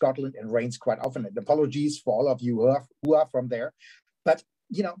that Scotland it rains quite often, and apologies for all of you who are from there. But,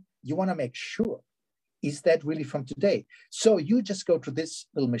 you know, you want to make sure, is that really from today? So you just go to this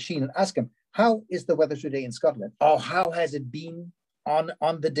little machine and ask them, how is the weather today in Scotland? Or how has it been on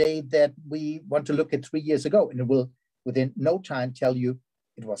the day that we want to look at 3 years ago? And it will, within no time, tell you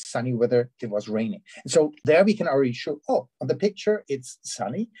it was sunny weather, it was raining. And so there we can already show, oh, on the picture, it's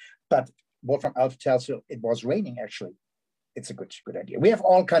sunny, but Wolfram Alpha tells you it was raining, actually. it's a good idea. We have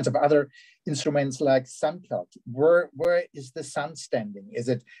all kinds of other instruments like sun cloud. Where is the sun standing? Is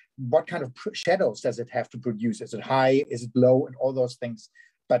it, what kind of shadows does it have to produce? Is it high? Is it low? And all those things.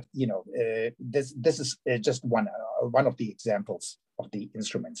 But this is just one of the examples of the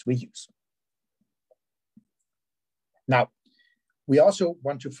instruments we use. Now, we also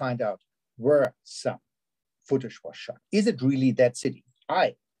want to find out where some footage was shot. Is it really that city?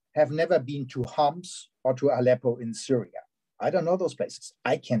 I have never been to Homs or to Aleppo in Syria. I don't know those places.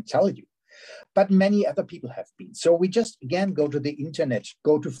 I can't tell you. But many other people have been. So we just, again, go to the internet,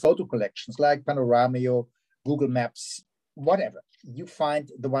 go to photo collections like Panoramio, Google Maps, whatever. You find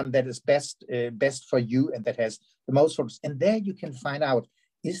the one that is best for you and that has the most photos. And there you can find out,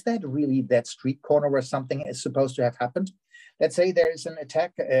 is that really that street corner where something is supposed to have happened? Let's say there is an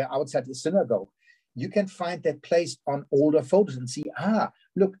attack outside the synagogue. You can find that place on older photos and see,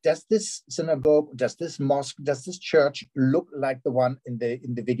 look, does this synagogue, does this mosque, does this church look like the one in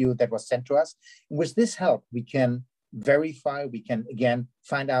the video that was sent to us? And with this help, we can verify, we can again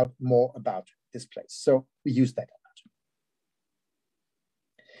find out more about this place. So we use that a lot.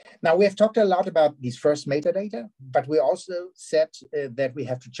 Now, we have talked a lot about these first metadata, but we also said that we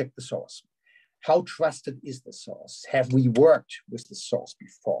have to check the source. How trusted is the source? Have we worked with the source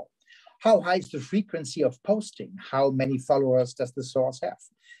before? How high is the frequency of posting? How many followers does the source have?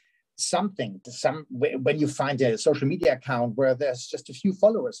 When you find a social media account where there's just a few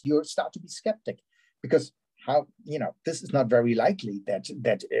followers, you start to be skeptic because this is not very likely that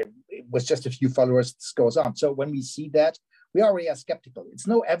with just a few followers this goes on. So when we see that, we already are skeptical. It's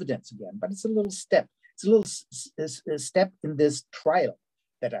no evidence again, but it's a little step. It's a little step in this trial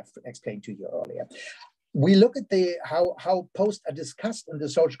that I've explained to you earlier. We look at how posts are discussed in the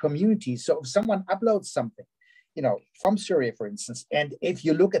social community. So if someone uploads something, from Syria, for instance, and if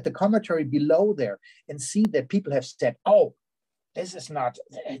you look at the commentary below there and see that people have said, "Oh, this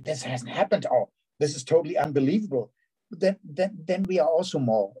hasn't happened. Oh, this is totally unbelievable," then we are also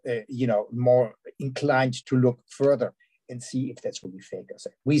more inclined to look further and see if that's really fake or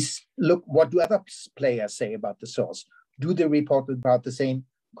say. We look, what do other players say about the source? Do they report about the same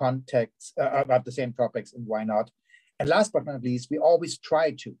contexts, about the same topics, and why not? And last but not least, we always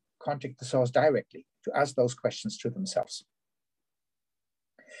try to contact the source directly to ask those questions to themselves.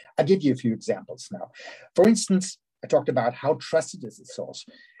 I'll give you a few examples now. For instance, I talked about how trusted is the source.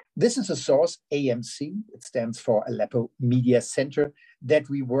 This is a source, AMC, it stands for Aleppo Media Center, that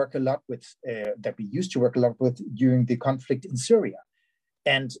we work a lot with, that we used to work a lot with during the conflict in Syria.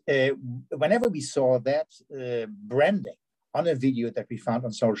 And whenever we saw that branding on a video that we found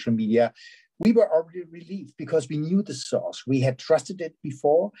on social media, we were already relieved because we knew the source. We had trusted it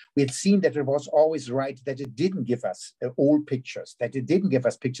before. We had seen that it was always right, that it didn't give us old pictures, that it didn't give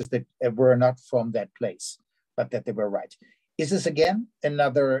us pictures that were not from that place, but that they were right. Is this again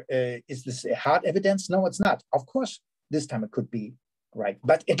another, is this hard evidence? No, it's not. Of course, this time it could be right,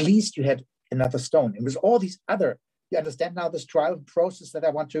 but at least you had another stone. And with all these other, you understand now this trial process that I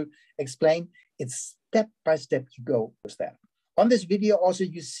want to explain, it's step by step you go with that. On this video also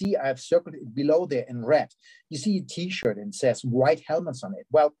you see, I've circled it below there in red. You see a t-shirt and it says white helmets on it.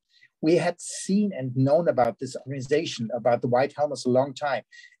 Well, we had seen and known about this organization, about the white helmets a long time.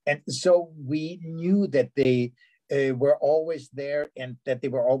 And so we knew that they were always there and that they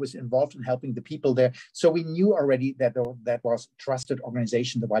were always involved in helping the people there. So we knew already that that was a trusted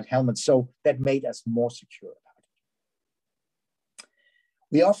organization, the White Helmets. So that made us more secure about it.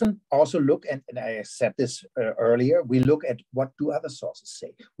 We often also look, and I said this earlier, we look at what do other sources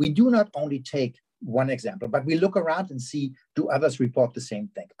say. We do not only take one example, but we look around and see, do others report the same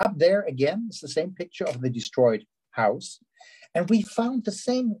thing? Up there again, it's the same picture of the destroyed house. And we found the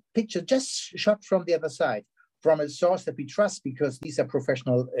same picture just shot from the other side, from a source that we trust because these are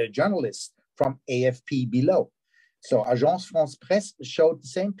professional journalists from AFP below. So Agence France Presse showed the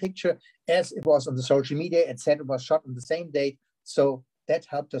same picture as it was on the social media. It said it was shot on the same date. So that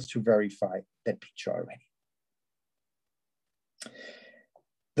helped us to verify that picture already.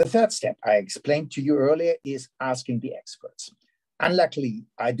 The third step I explained to you earlier is asking the experts. Unluckily,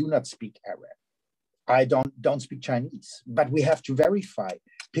 I do not speak Arab. I don't speak Chinese, but we have to verify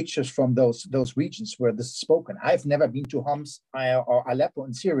pictures from those regions where this is spoken. I've never been to Homs or Aleppo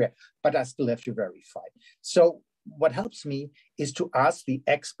in Syria, but I still have to verify. So what helps me is to ask the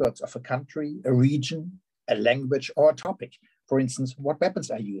experts of a country, a region, a language, or a topic. For instance, what weapons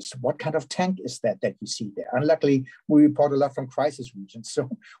are used? What kind of tank is that you see there? Unluckily, we report a lot from crisis regions, so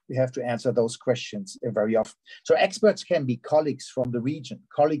we have to answer those questions very often. So experts can be colleagues from the region,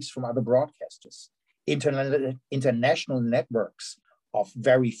 colleagues from other broadcasters, international networks of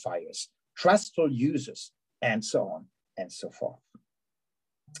verifiers, trustful users, and so on and so forth.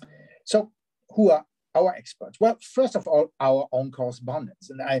 So who are our experts? Well, first of all, our own correspondents.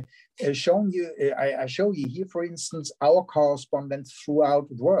 And I show you here, for instance, our correspondents throughout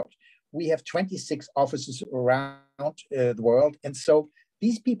the world. We have 26 offices around the world. And so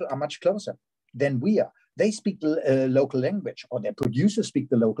these people are much closer than we are. They speak the local language, or their producers speak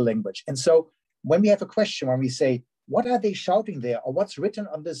the local language. And so when we have a question, when we say, what are they shouting there, or what's written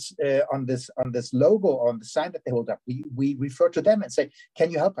on this logo or on the sign that they hold up, we refer to them and say,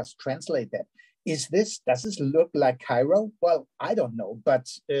 can you help us translate that? Does this look like Cairo? Well, I don't know, but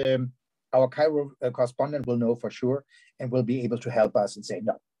our Cairo correspondent will know for sure and will be able to help us and say,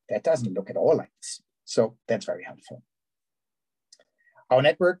 no, that doesn't look at all like this. So that's very helpful. Our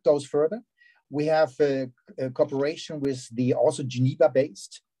network goes further. We have a cooperation with the also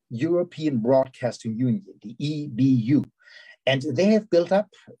Geneva-based European Broadcasting Union, the EBU. And they have built up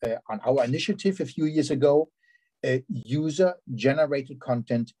on our initiative a few years ago, a user-generated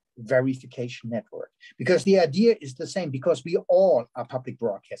content verification network. Because the idea is the same, because we all are public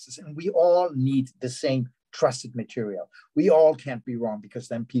broadcasters and we all need the same trusted material. We all can't be wrong, because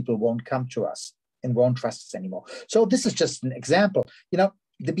then people won't come to us and won't trust us anymore. So this is just an example. You know,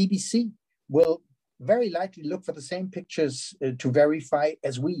 the BBC will very likely look for the same pictures to verify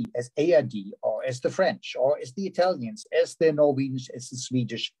as we, as ARD, or as the French, or as the Italians, as the Norwegians, as the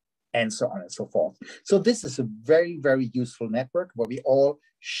Swedish, and so on and so forth. So this is a very, very useful network where we all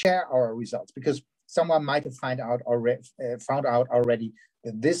share our results, because someone might have found out already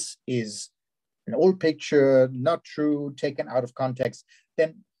that this is an old picture, not true, taken out of context.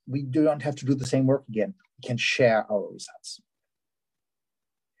 Then we don't have to do the same work again. We can share our results.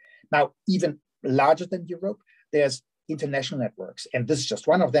 Now, even larger than Europe, there's international networks, and this is just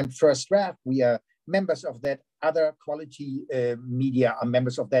one of them. First Draft, we are members of that. Other quality media are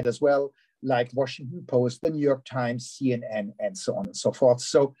members of that as well, like Washington Post, the New York Times, CNN, and so on and so forth.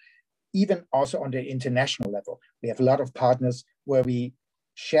 So even also on the international level, we have a lot of partners where we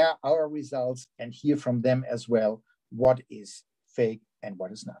share our results and hear from them as well what is fake and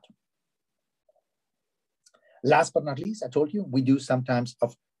what is not. Last but not least, I told you, we do sometimes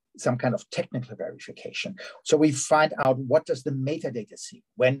of some kind of technical verification. So we find out, what does the metadata see?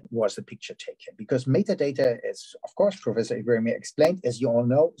 When was the picture taken? Because metadata, as of course Professor Ebrahimi explained, as you all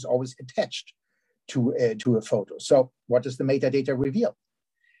know, is always attached to a photo. So what does the metadata reveal?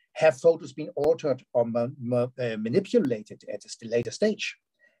 Have photos been altered or manipulated at a later stage?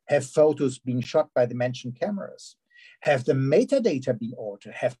 Have photos been shot by the mentioned cameras? Have the metadata been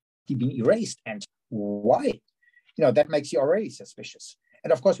altered? Have they been erased? And why? You know, that makes you already suspicious.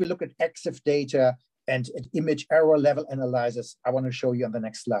 And of course, we look at EXIF data and at image error level analysis. I want to show you on the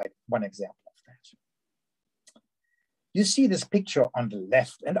next slide one example of that. You see this picture on the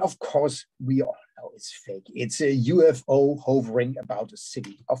left, and of course, we all know it's fake. It's a UFO hovering about a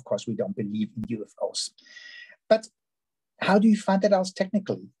city. Of course, we don't believe in UFOs. But how do you find that out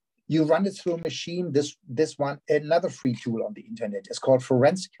technically? You run it through a machine. This one, another free tool on the internet, is called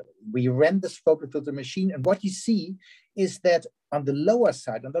Forensically. We ran this photo to the machine, and what you see is that on the lower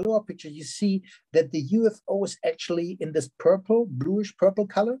side, on the lower picture, you see that the UFO is actually in this purple, bluish purple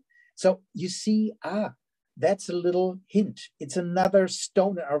color. So you see, that's a little hint. It's another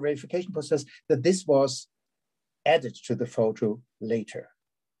stone in our verification process that this was added to the photo later.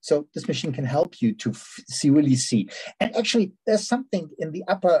 So this machine can help you to really see. And actually, there's something in the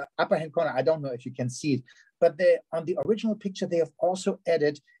upper hand corner. I don't know if you can see it, but on the original picture, they have also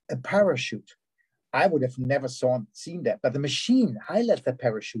added a parachute. I would have never seen that, but the machine highlights the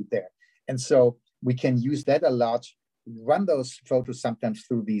parachute there. And so we can use that a lot, run those photos sometimes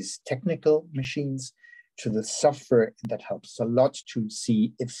through these technical machines to the software, and that helps a lot to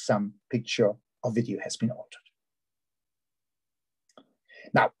see if some picture or video has been altered.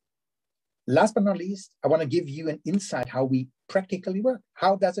 Now, last but not least, I want to give you an insight how we practically work.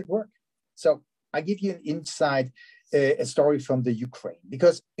 How does it work? So I give you an insight, a story from the Ukraine,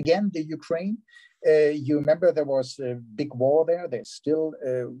 because again, the Ukraine, you remember there was a big war there. There's still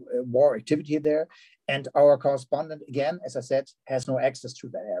war activity there. And our correspondent, again, as I said, has no access to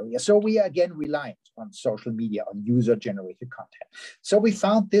that area. So we are again reliant on social media, on user-generated content. So we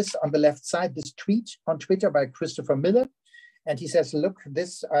found this on the left side, this tweet on Twitter by Christopher Miller. And he says, look,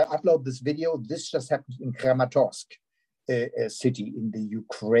 upload this video. This just happened in Kramatorsk, a city in the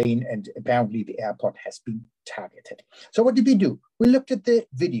Ukraine, and apparently the airport has been targeted. So what did we do? We looked at the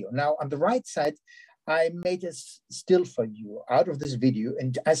video. Now on the right side, I made a still for you out of this video,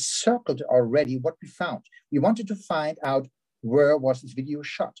 and I circled already what we found. We wanted to find out where was this video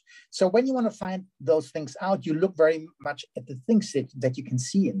shot. So when you want to find those things out, you look very much at the things that you can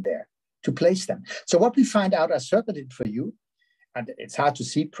see in there. to place them. So what we find out, I circled it for you, and it's hard to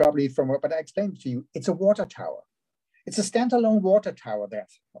see probably from where, but I explained it to you. It's a water tower. It's a standalone water tower there.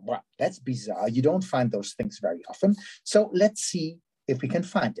 Well, that's bizarre. You don't find those things very often. So let's see if we can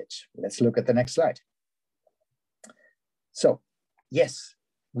find it. Let's look at the next slide. So yes,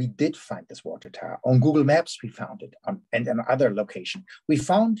 we did find this water tower. On Google Maps, we found it, and another location. We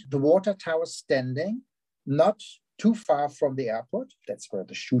found the water tower standing not too far from the airport. That's where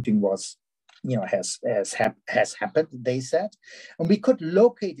the shooting was, has happened, they said. And we could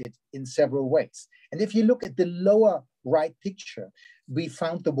locate it in several ways. And if you look at the lower right picture, we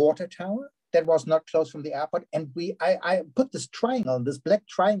found the water tower that was not close from the airport. And I put this triangle, this black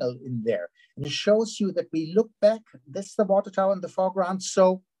triangle in there. And it shows you that we look back, this is the water tower in the foreground.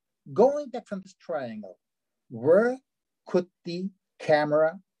 So going back from this triangle, where could the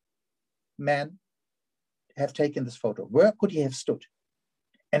camera man have taken this photo? Where could he have stood?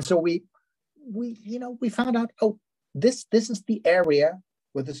 And so we found out, oh, this is the area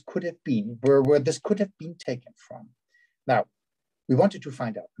where this could have been, where this could have been taken from. Now, we wanted to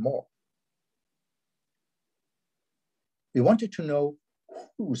find out more. We wanted to know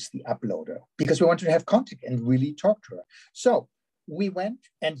who's the uploader, because we wanted to have contact and really talk to her. So we went,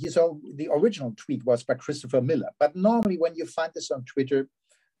 and the original tweet was by Christopher Miller. But normally when you find this on Twitter,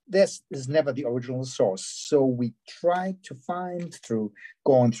 this is never the original source. So we tried to find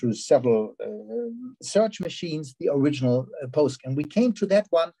going through several search machines, the original post. And we came to that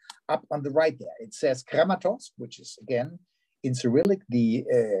one up on the right there. It says Kramatorsk, which is again in Cyrillic, the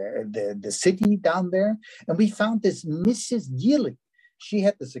city down there. And we found this Mrs. Yearly. She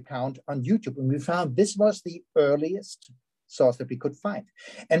had this account on YouTube, and we found this was the earliest source that we could find.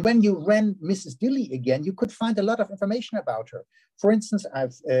 And when you ran Mrs. Dilly again, you could find a lot of information about her. For instance,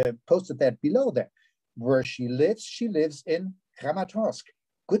 I've posted that below there. Where she lives in Kramatorsk.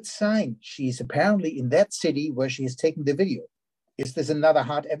 Good sign. She's apparently in that city where she has taken the video. Is this another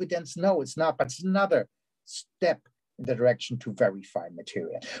hard evidence? No, it's not, but it's another step in the direction to verify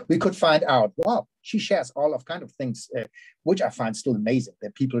material. We could find out, wow, she shares all of kind of things, which I find still amazing,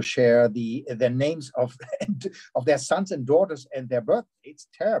 that people share their names of their sons and daughters and their birthdays. It's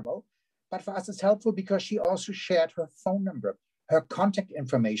terrible. But for us, it's helpful because she also shared her phone number, her contact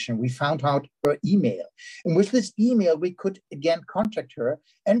information. We found out her email. And with this email, we could again contact her,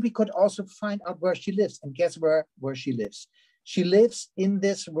 and we could also find out where she lives. And guess where she lives? She lives in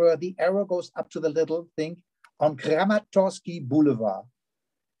this, where the arrow goes up to the little thing, on Kramatorsky Boulevard,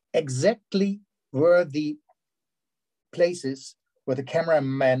 exactly where the places where the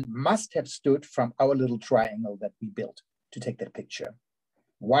cameraman must have stood from our little triangle that we built to take that picture.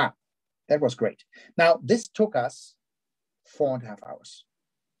 Wow, that was great. Now, this took us 4.5 hours.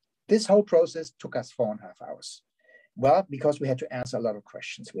 This whole process took us 4.5 hours. Well, because we had to answer a lot of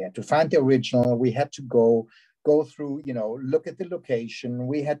questions. We had to find the original. We had to go through, look at the location.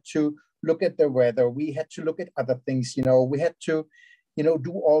 We had to look at the weather. We had to look at other things. We had to,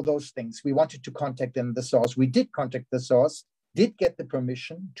 do all those things. We wanted to contact the source. We did contact the source, did get the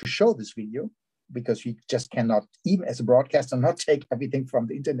permission to show this video, because we just cannot, even as a broadcaster, not take everything from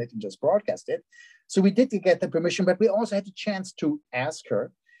the internet and just broadcast it. So we did get the permission, but we also had a chance to ask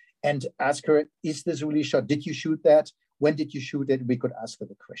her, is this really shot? Did you shoot that? When did you shoot it? We could ask her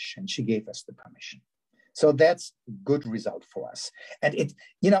the question. She gave us the permission. So that's a good result for us. And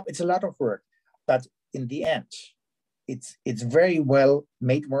it's a lot of work, but in the end, it's very well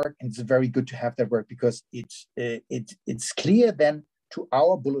made work, and it's very good to have that work, because it's clear then to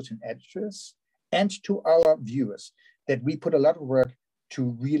our bulletin editors and to our viewers that we put a lot of work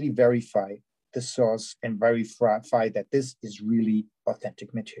to really verify the source and verify that this is really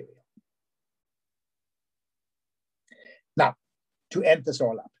authentic material. Now, to end this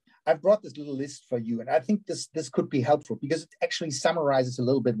all up, I've brought this little list for you, and I think this could be helpful because it actually summarizes a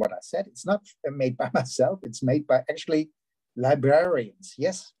little bit what I said. It's not made by myself, it's made by actually librarians,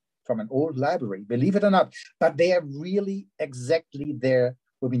 yes, from an old library, believe it or not, but they are really exactly there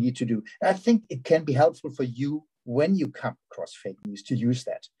what we need to do. And I think it can be helpful for you when you come across fake news to use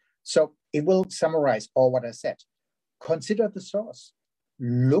that. So it will summarize all what I said. Consider the source.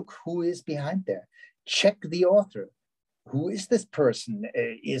 Look who is behind there. Check the author. Who is this person?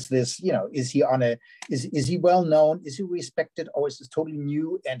 Is this, is he well known? Is he respected, or is this totally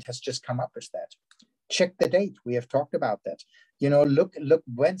new and has just come up as that? Check the date. We have talked about that. Look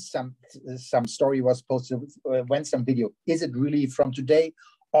when some story was posted, when some video. Is it really from today,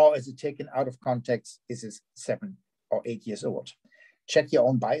 or is it taken out of context? Is it 7 or 8 years old? Check your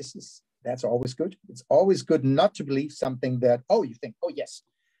own biases. That's always good. It's always good not to believe something that, you think, oh yes,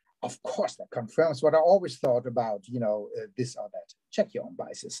 of course, that confirms what I always thought about, this or that. Check your own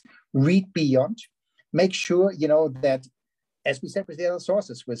biases. Read beyond. Make sure, that, as we said with the other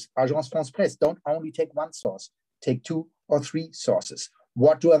sources, with Agence France-Presse, don't only take one source, take 2 or 3 sources.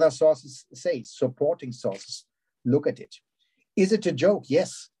 What do other sources say? Supporting sources. Look at it. Is it a joke?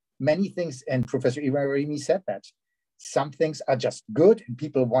 Yes. Many things, and Professor Ebrahimi said that. Some things are just good and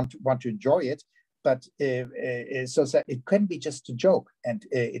people want to enjoy it, but so it can be just a joke, and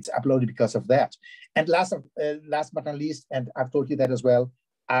it's uploaded because of that. And last but not least, and I've told you that as well,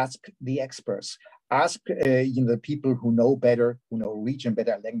 ask the experts. Ask the people who know better, who know region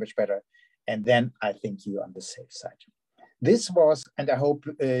better, language better, and then I think you're on the safe side. This was, and I hope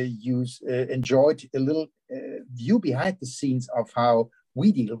you enjoyed a little view behind the scenes of how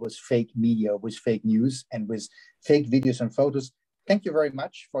we deal with fake media, with fake news, and with fake videos and photos. Thank you very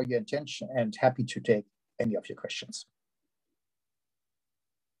much for your attention, and happy to take any of your questions.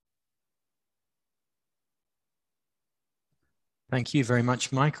 Thank you very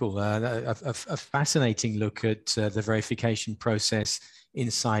much, Michael. A fascinating look at the verification process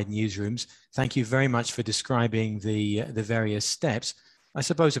inside newsrooms. Thank you very much for describing the various steps. I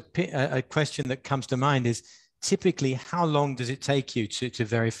suppose a question that comes to mind is, typically, how long does it take you to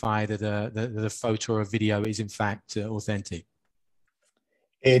verify that a photo or a video is in fact authentic?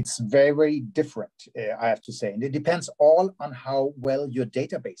 It's very, very different, I have to say. And it depends all on how well your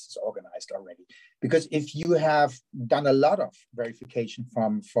database is organized already. Because if you have done a lot of verification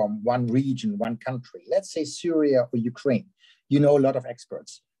from one region, one country, let's say Syria or Ukraine, you know a lot of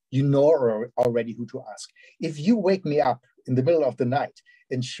experts. You know already who to ask. If you wake me up in the middle of the night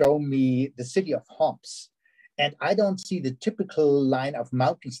and show me the city of Homs, and I don't see the typical line of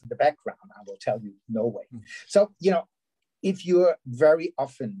mountains in the background, I will tell you, no way. So, if you're very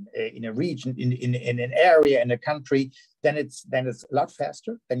often in a region, in an area, in a country, then it's a lot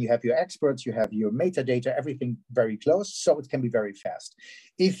faster. Then you have your experts, you have your metadata, everything very close, so it can be very fast.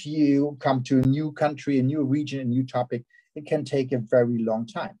 If you come to a new country, a new region, a new topic, it can take a very long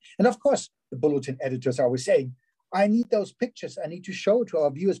time. And of course, the bulletin editors are always saying, I need those pictures, I need to show it to our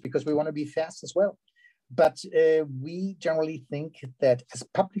viewers because we want to be fast as well. But we generally think that as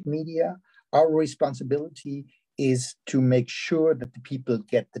public media, our responsibility is to make sure that the people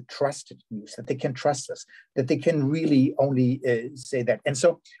get the trusted news, that they can trust us, that they can really only say that. And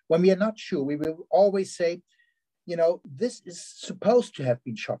so when we are not sure, we will always say, this is supposed to have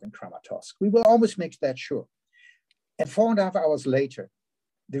been shot in Kramatorsk. We will always make that sure. And 4.5 hours later,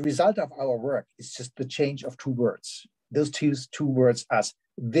 the result of our work is just the change of 2 words. Those two words are,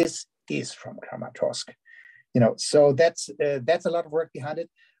 this is from Kramatorsk. So that's a lot of work behind it.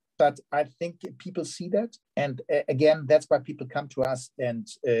 But I think people see that, and again, that's why people come to us and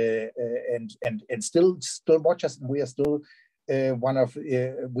still watch us. And we are still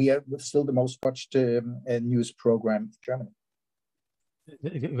we are still the most watched news program in Germany.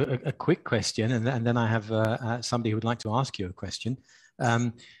 A quick question, and then I have somebody who would like to ask you a question.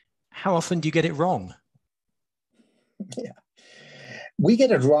 How often do you get it wrong? Yeah, we get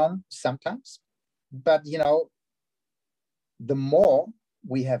it wrong sometimes, but the more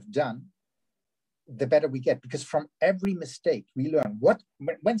we have done, the better we get, because from every mistake we learn.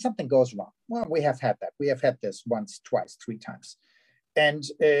 When something goes wrong, well, we have had that. We have had this once, twice, 3 times, and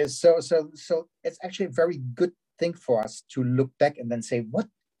so it's actually a very good thing for us to look back and then say,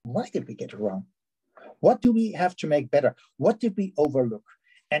 why did we get it wrong? What do we have to make better? What did we overlook?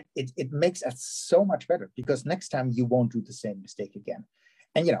 And it makes us so much better, because next time you won't do the same mistake again.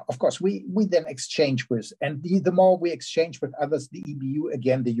 And, of course, we then exchange with, and the more we exchange with others, the EBU,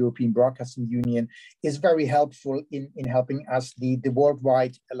 again, the European Broadcasting Union, is very helpful in helping us. The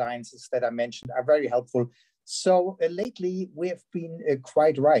worldwide alliances that I mentioned are very helpful. So lately, we have been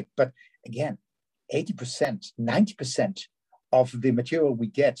quite right. But again, 80%, 90% of the material we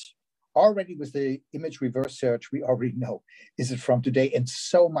get already with the image reverse search, we already know, is it from today? And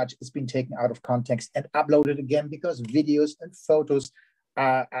so much has been taken out of context and uploaded again, because videos and photos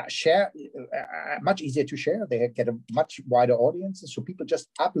much easier to share. They get a much wider audience, so people just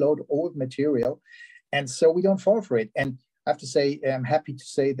upload old material, and so we don't fall for it. And I have to say, I'm happy to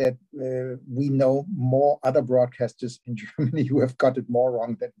say that we know more other broadcasters in Germany who have got it more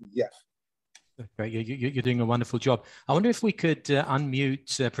wrong than we have. Great, you're doing a wonderful job. I wonder if we could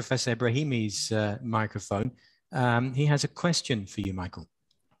unmute Professor Ebrahimi's microphone. He has a question for you, Michael.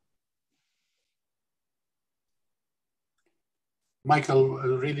 Michael,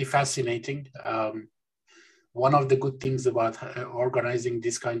 really fascinating. One of the good things about organizing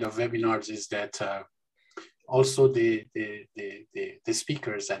this kind of webinars is that also the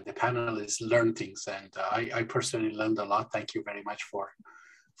speakers and the panelists learn things. And I personally learned a lot. Thank you very much for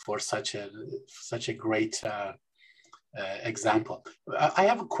for such a great example. I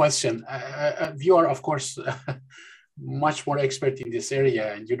have a question. You are, of course, much more expert in this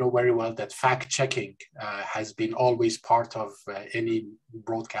area, and you know very well that fact-checking has been always part of any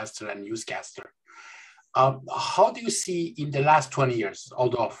broadcaster and newscaster. How do you see in the last 20 years,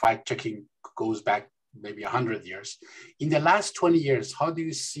 although fact-checking goes back maybe 100 years, in the last 20 years, how do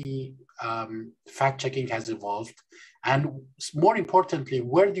you see fact-checking has evolved? And more importantly,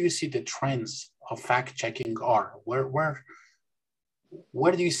 where do you see the trends of fact-checking are? Where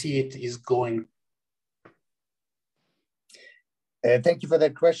do you see it is going? Thank you for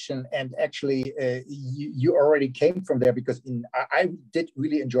that question. And actually, you already came from there, because I did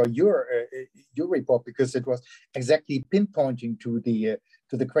really enjoy your report, because it was exactly pinpointing to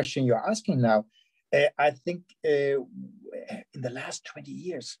the question you're asking now. I think in the last 20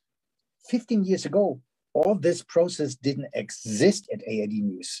 years, 15 years ago, all this process didn't exist at ARD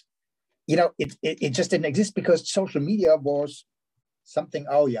News. You know, it just didn't exist, because social media was something,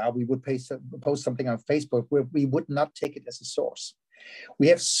 oh yeah, we would post something on Facebook where we would not take it as a source. We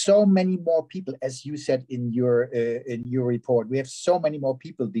have so many more people, as you said in your report, we have so many more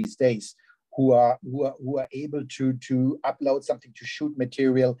people these days who are able to upload something, to shoot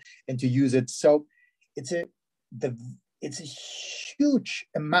material and to use it. So it's a huge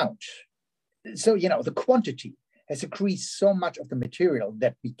amount. So, you know, the quantity has increased so much of the material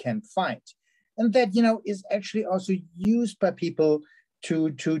that we can find, and that, you know, is actually also used by people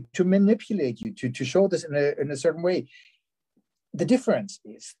to manipulate you, to show this in a certain way. The difference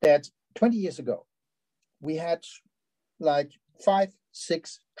is that 20 years ago, we had like 5,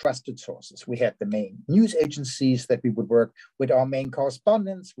 6 trusted sources. We had the main news agencies that we would work with, our main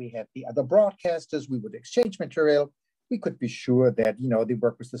correspondents. We had the other broadcasters. We would exchange material. We could be sure that, you know, they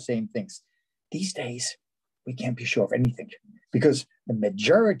work with the same things. These days, we can't be sure of anything, because the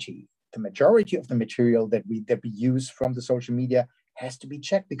majority of the material that we use from the social media has to be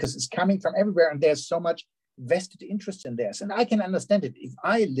checked, because it's coming from everywhere, and there's so much vested interest in this. And I can understand it. If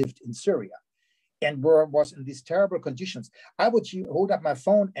I lived in Syria and was in these terrible conditions, I would hold up my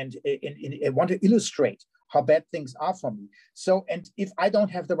phone and want to illustrate how bad things are for me. So, and if I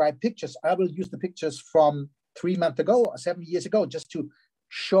don't have the right pictures, I will use the pictures from 3 months ago or 7 years ago, just to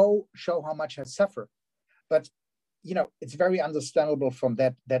show how much I suffer. But, you know, it's very understandable from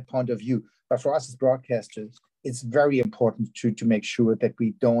that point of view. But for us as broadcasters, it's very important to make sure that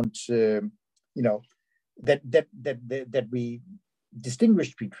we don't, you know, that we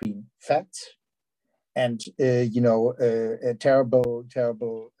distinguish between facts and you know,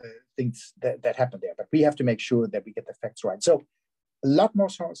 terrible things that happen there. But we have to make sure that we get the facts right. So a lot more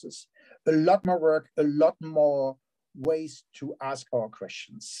sources, a lot more work, a lot more ways to ask our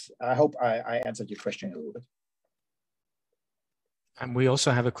questions. I hope I answered your question a little bit. And we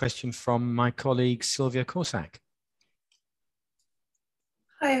also have a question from my colleague Sylvia Korsak.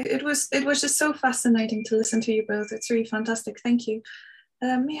 Hi, it was just so fascinating to listen to you both. It's really fantastic. Thank you.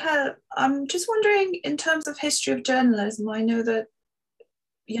 Michael, I'm just wondering, in terms of history of journalism, I know that,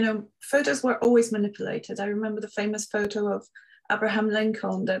 you know, photos were always manipulated. I remember the famous photo of Abraham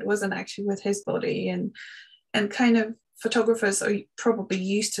Lincoln that wasn't actually with his body, and kind of photographers are probably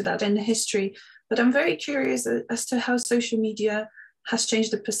used to that in history. But I'm very curious as to how social media has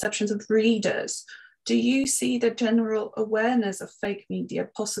changed the perceptions of readers. Do you see the general awareness of fake media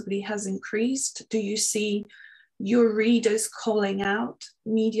possibly has increased? Do you see your readers calling out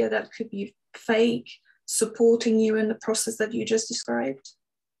media that could be fake, supporting you in the process that you just described?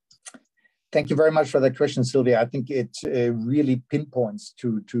 Thank you very much for that question, Sylvia. I think it really pinpoints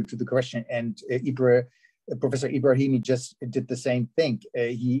to the question. And Professor Ebrahimi just did the same thing.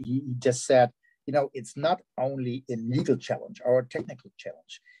 He just said, you know, it's not only a legal challenge or a technical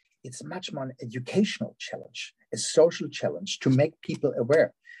challenge. It's much more an educational challenge, a social challenge to make people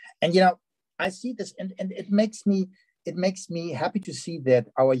aware. And, you know, I see this, and it makes me happy to see that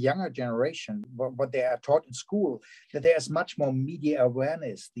our younger generation, what they are taught in school, that there's much more media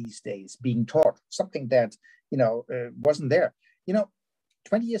awareness these days being taught, something that, you know, wasn't there. You know,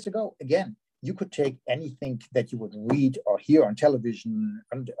 20 years ago, again, you could take anything that you would read or hear on television,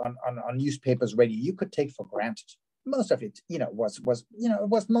 on newspapers, radio, you could take for granted. Most of it, you know,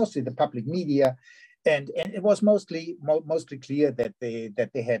 was mostly the public media, and it was mostly clear that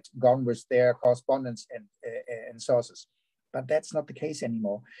they had gone with their correspondents and sources. But that's not the case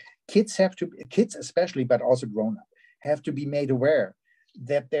anymore. Kids especially, but also grown up, have to be made aware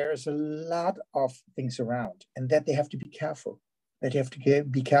that there's a lot of things around, and that they have to be careful. That you have to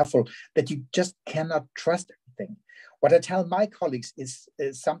be careful, that you just cannot trust everything. What I tell my colleagues is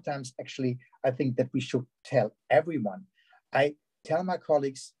sometimes, actually, I think that we should tell everyone. I tell my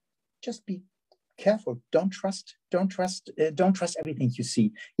colleagues, just be careful. Don't trust everything you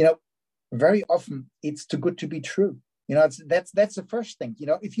see. You know, very often it's too good to be true. You know, that's the first thing. You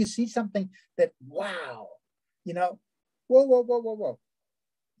know, if you see something that, wow, you know, whoa.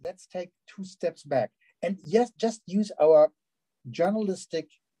 Let's take 2 steps back. And yes, just use our journalistic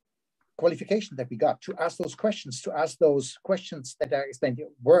qualification that we got to ask those questions, that are explained here.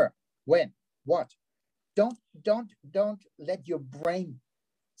 Where, when, what. Don't let your brain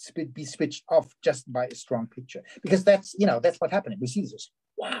be switched off just by a strong picture, because that's what's happening. We see this.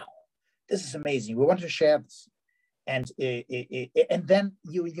 Wow, this is amazing. We want to share this, and then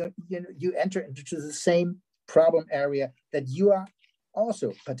you enter into the same problem area that you are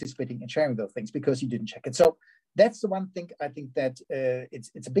also participating in sharing those things because you didn't check it. So that's the one thing I think that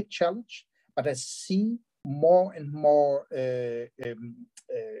it's a big challenge, but I see more and more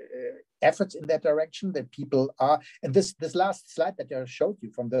efforts in that direction, that people are, and this last slide that I showed you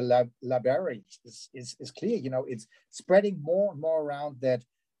from the library is clear. You know, it's spreading more and more around that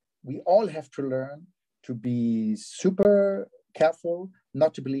we all have to learn to be super careful,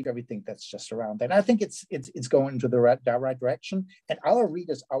 not to believe everything that's just around. And I think it's going into the right direction. And our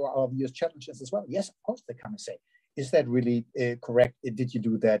readers, our viewers challenge us as well. Yes, of course, they come and say, is that really correct? Did you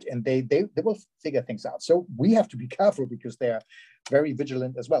do that? And they will figure things out. So we have to be careful because they are very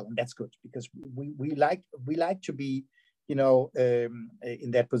vigilant as well. And that's good, because we like to be, you know,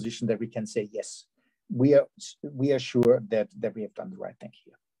 in that position that we can say, yes, we are sure that we have done the right thing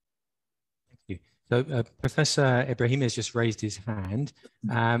here. Thank you. So Professor Ebrahimi has just raised his hand.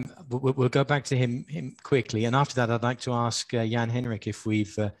 We'll go back to him quickly. And after that, I'd like to ask Jan-Henrik if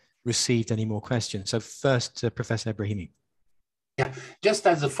we've received any more questions. So first, Professor Ebrahimi. Yeah, just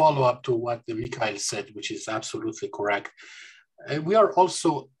as a follow-up to what Michael said, which is absolutely correct. We are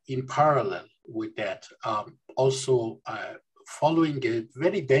also in parallel with that, also following a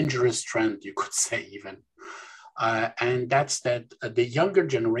very dangerous trend, you could say even. And that's that the younger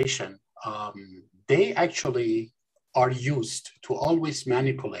generation, they actually are used to always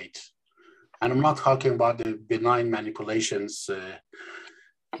manipulate. And I'm not talking about the benign manipulations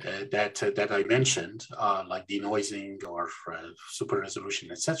that I mentioned, like denoising or super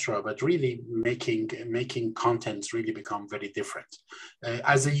resolution, etc., but really making contents really become very different.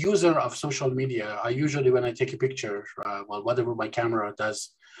 As a user of social media, I usually, when I take a picture, well, whatever my camera does,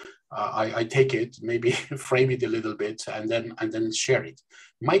 I take it, maybe frame it a little bit, and then share it.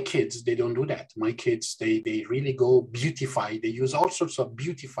 My kids, they don't do that. My kids, they really go beautify. They use all sorts of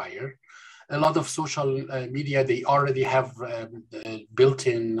beautifier. A lot of social media, they already have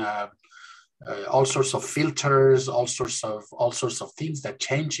built-in all sorts of filters, all sorts of things that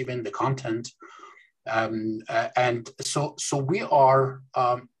change even the content, and so we are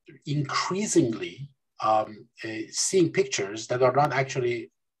increasingly seeing pictures that are not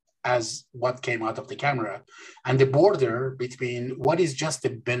actually as what came out of the camera, and the border between what is just a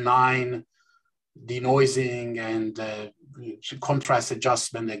benign denoising and contrast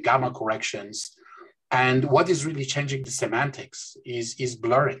adjustment and gamma corrections, and what is really changing the semantics is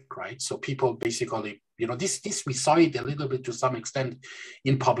blurring, right? So people basically, you know, this we saw it a little bit to some extent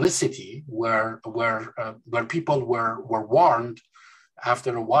in publicity, where people were warned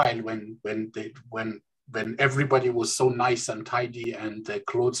after a while when everybody was so nice and tidy, and the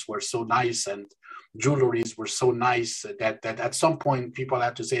clothes were so nice and jewelries were so nice, that at some point people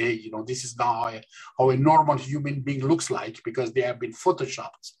had to say, hey, you know, this is not how a normal human being looks like, because they have been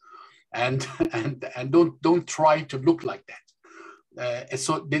photoshopped, and don't try to look like that.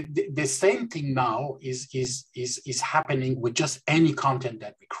 So the same thing now is happening with just any content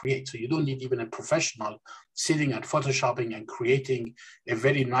that we create. So you don't need even a professional sitting at photoshopping and creating a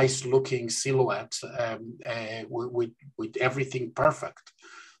very nice looking silhouette with everything perfect,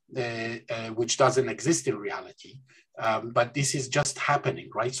 which doesn't exist in reality. But this is just happening,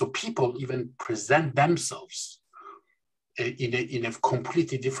 right? So people even present themselves in a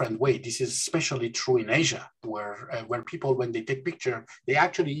completely different way. This is especially true in Asia, where people, when they take picture, they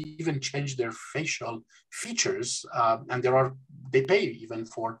actually even change their facial features, and they pay even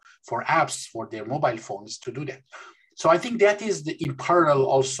for apps for their mobile phones to do that. So I think that is in parallel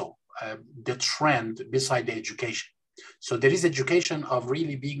also the trend beside the education. So there is education of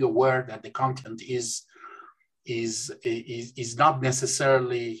really being aware that the content is not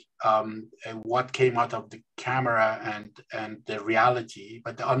necessarily what came out of the camera and the reality,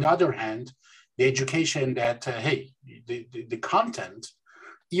 but on the other hand, the education that hey, the content,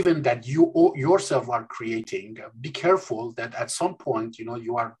 even that you yourself are creating, be careful that at some point, you know,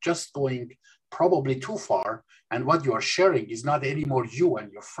 you are just going probably too far, and what you are sharing is not anymore you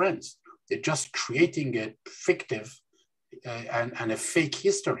and your friends. They're just creating a fictive and a fake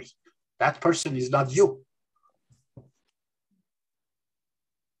history. That person is not you.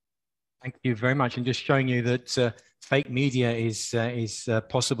 Thank you very much. And just showing you that fake media is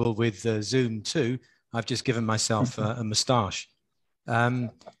possible with Zoom too. I've just given myself a moustache.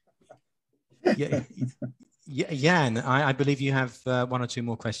 Jan, I believe you have one or two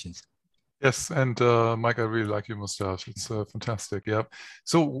more questions. Yes, and Mike, I really like your mustache. It's fantastic. Yeah.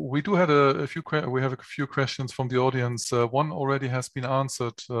 So we do have a few questions from the audience. One already has been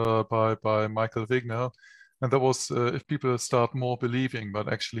answered by Michael Wegener, and that was if people start more believing.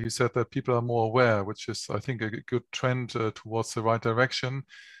 But actually, he said that people are more aware, which is, I think, a good trend towards the right direction.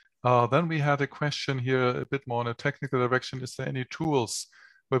 Then we had a question here a bit more in a technical direction. Is there any tools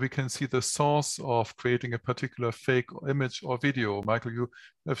where we can see the source of creating a particular fake image or video? Michael, you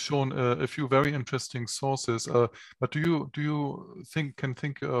have shown a few very interesting sources, but do you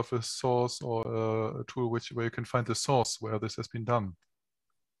think of a source or a tool where you can find the source where this has been done?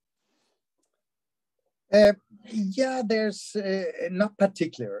 Yeah, there's not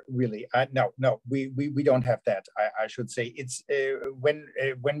particular really. No, we don't have that. I should say it's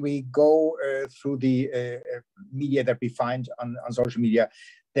when we go through the media that we find on social media,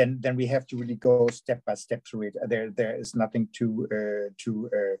 then we have to really go step by step through it. There is nothing to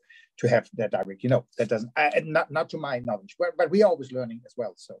have that direct. That doesn't not to my knowledge. But we're always learning as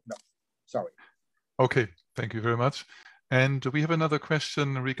well. So no, sorry. Okay, thank you very much. And we have another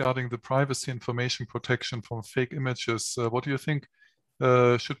question regarding the privacy information protection from fake images. What do you think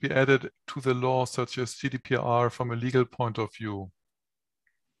should be added to the law, such as GDPR, from a legal point of view?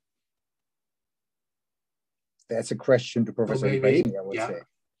 That's a question to Professor Ebrahimi, I would say.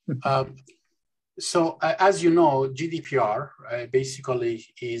 So as you know, GDPR basically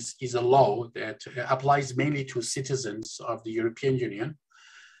is a law that applies mainly to citizens of the European Union.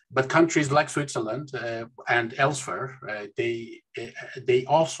 But countries like Switzerland and elsewhere, they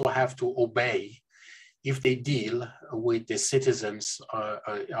also have to obey if they deal with the citizens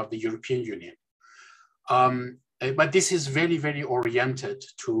of the European Union. But this is very, very oriented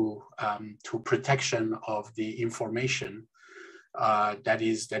to protection of the information that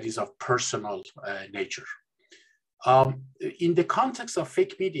is of personal nature. In the context of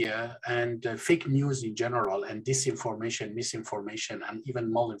fake media and fake news in general, and disinformation, misinformation, and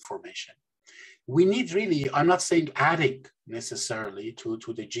even malinformation, we need really, I'm not saying adding necessarily to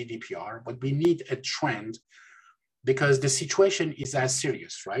the GDPR, but we need a trend, because the situation is as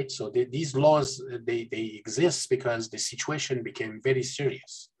serious, right? So these laws, they exist because the situation became very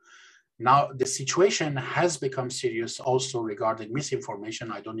serious. Now, the situation has become serious also regarding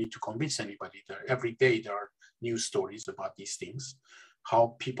misinformation. I don't need to convince anybody. Every day there are news stories about these things,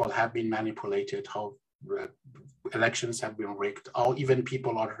 how people have been manipulated, how elections have been rigged, how even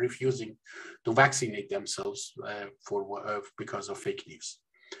people are refusing to vaccinate themselves because of fake news.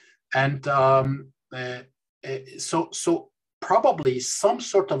 And so probably some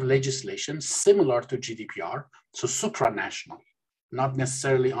sort of legislation similar to GDPR, so supranational, not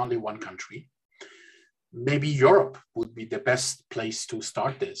necessarily only one country. Maybe Europe would be the best place to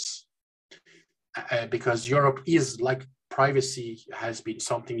start this, because Europe is, like, privacy has been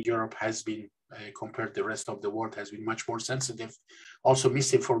something Europe has been, compared to the rest of the world, has been much more sensitive. Also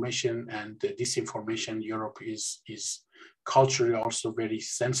misinformation and disinformation, Europe is culturally also very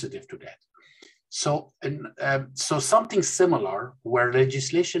sensitive to that. So, so something similar where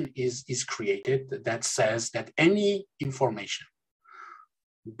legislation is created that says that any information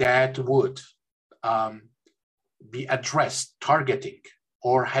that would be addressed, targeting,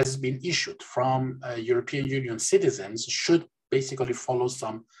 or has been issued from European Union citizens should basically follow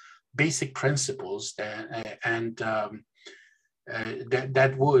some basic principles that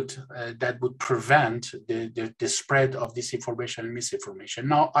would prevent the spread of disinformation and misinformation.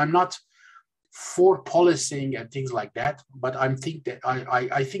 Now, I'm not for policing and things like that, but I think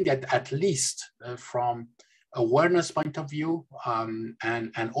that at least from awareness point of view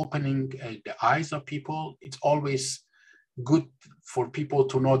and opening the eyes of people, it's always good for people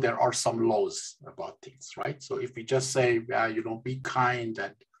to know there are some laws about things, right? So if we just say, be kind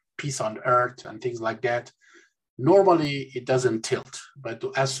and peace on earth and things like that, normally it doesn't tilt. But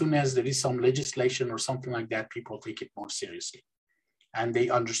as soon as there is some legislation or something like that, people take it more seriously. And they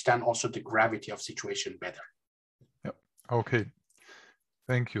understand also the gravity of situation better. Yep. Okay.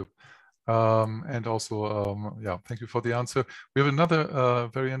 Thank you. And also, thank you for the answer. We have another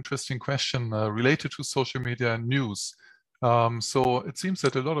very interesting question related to social media and news. So it seems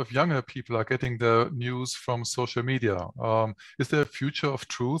that a lot of younger people are getting their news from social media. Is there a future of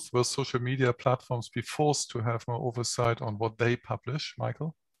truth? Will social media platforms be forced to have more oversight on what they publish,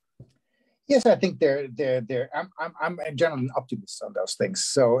 Michael? Yes, I think I'm generally an optimist on those things.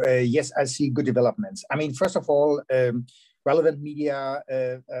 So yes, I see good developments. I mean, first of all, relevant media,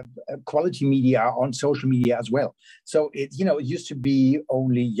 quality media on social media as well. So it used to be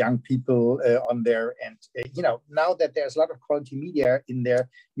only young people on there, and now that there's a lot of quality media in there,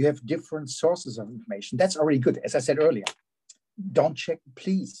 you have different sources of information. That's already good. As I said earlier, don't check,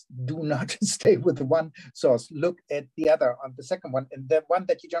 please do not stay with the one source. Look at the other, on the second one, and the one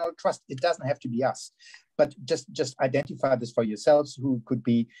that you generally trust. It doesn't have to be us, but just identify this for yourselves, who could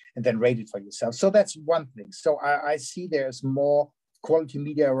be, and then rate it for yourself. So that's one thing. So I see there's more quality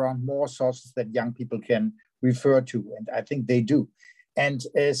media around, more sources that young people can refer to, and I think they do. And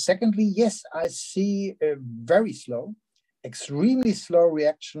secondly, yes, I see a very slow, extremely slow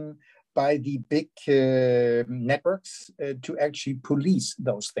reaction by the big networks to actually police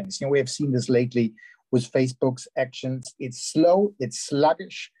those things. We have seen this lately with Facebook's actions. It's slow, it's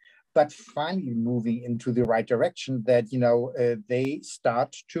sluggish, but finally moving into the right direction, that they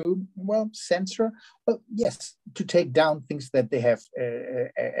start to, censor, yes, to take down things that they have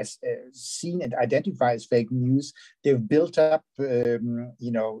seen and identify as fake news. They've built up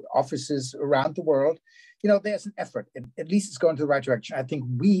offices around the world. There's an effort, and at least it's going to the right direction. I think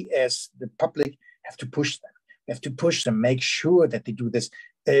we as the public have to push them. We have to push them, make sure that they do this.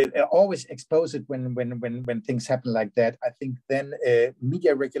 Always expose it when things happen like that. I think then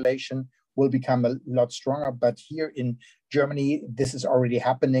media regulation will become a lot stronger. But here in Germany, this is already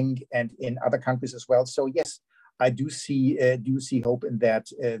happening, and in other countries as well. So yes, I do see hope in that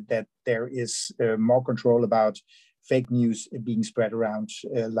that there is more control about fake news being spread around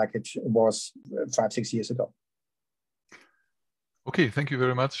like it was 5-6 years ago. Okay, thank you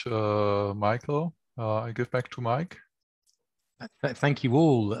very much, Michael. I give back to Mike. Thank you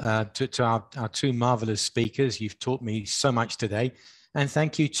all to our two marvelous speakers. You've taught me so much today. And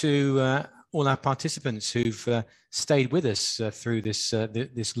thank you to all our participants who've stayed with us through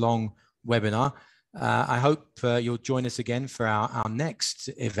this long webinar. I hope you'll join us again for our next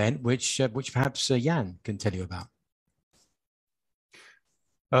event, which perhaps Jan can tell you about.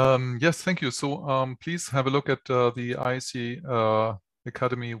 Yes, thank you. So please have a look at the IEC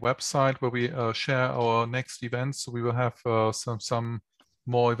Academy website, where we share our next events. So we will have some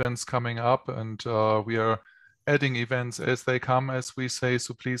more events coming up, and we are adding events as they come, as we say.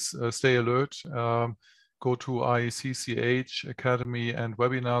 So please stay alert. Go to IECCH Academy and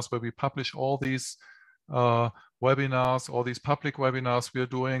webinars, where we publish all these webinars, all these public webinars we are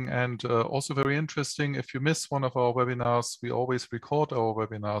doing. And also very interesting, if you miss one of our webinars, we always record our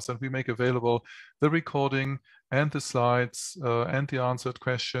webinars, and we make available the recording and the slides and the answered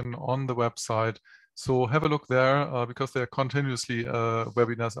question on the website. So have a look there, because there are continuously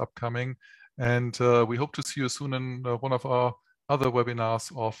webinars upcoming. And we hope to see you soon in one of our other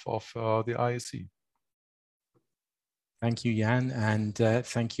webinars of the IEC. Thank you, Jan, and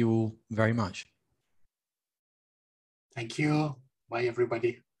thank you all very much. Thank you. Bye,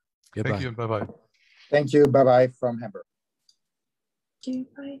 everybody. Goodbye. Thank you and bye-bye. Thank you. Bye-bye from Hamburg. Thank you.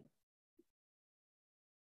 Bye.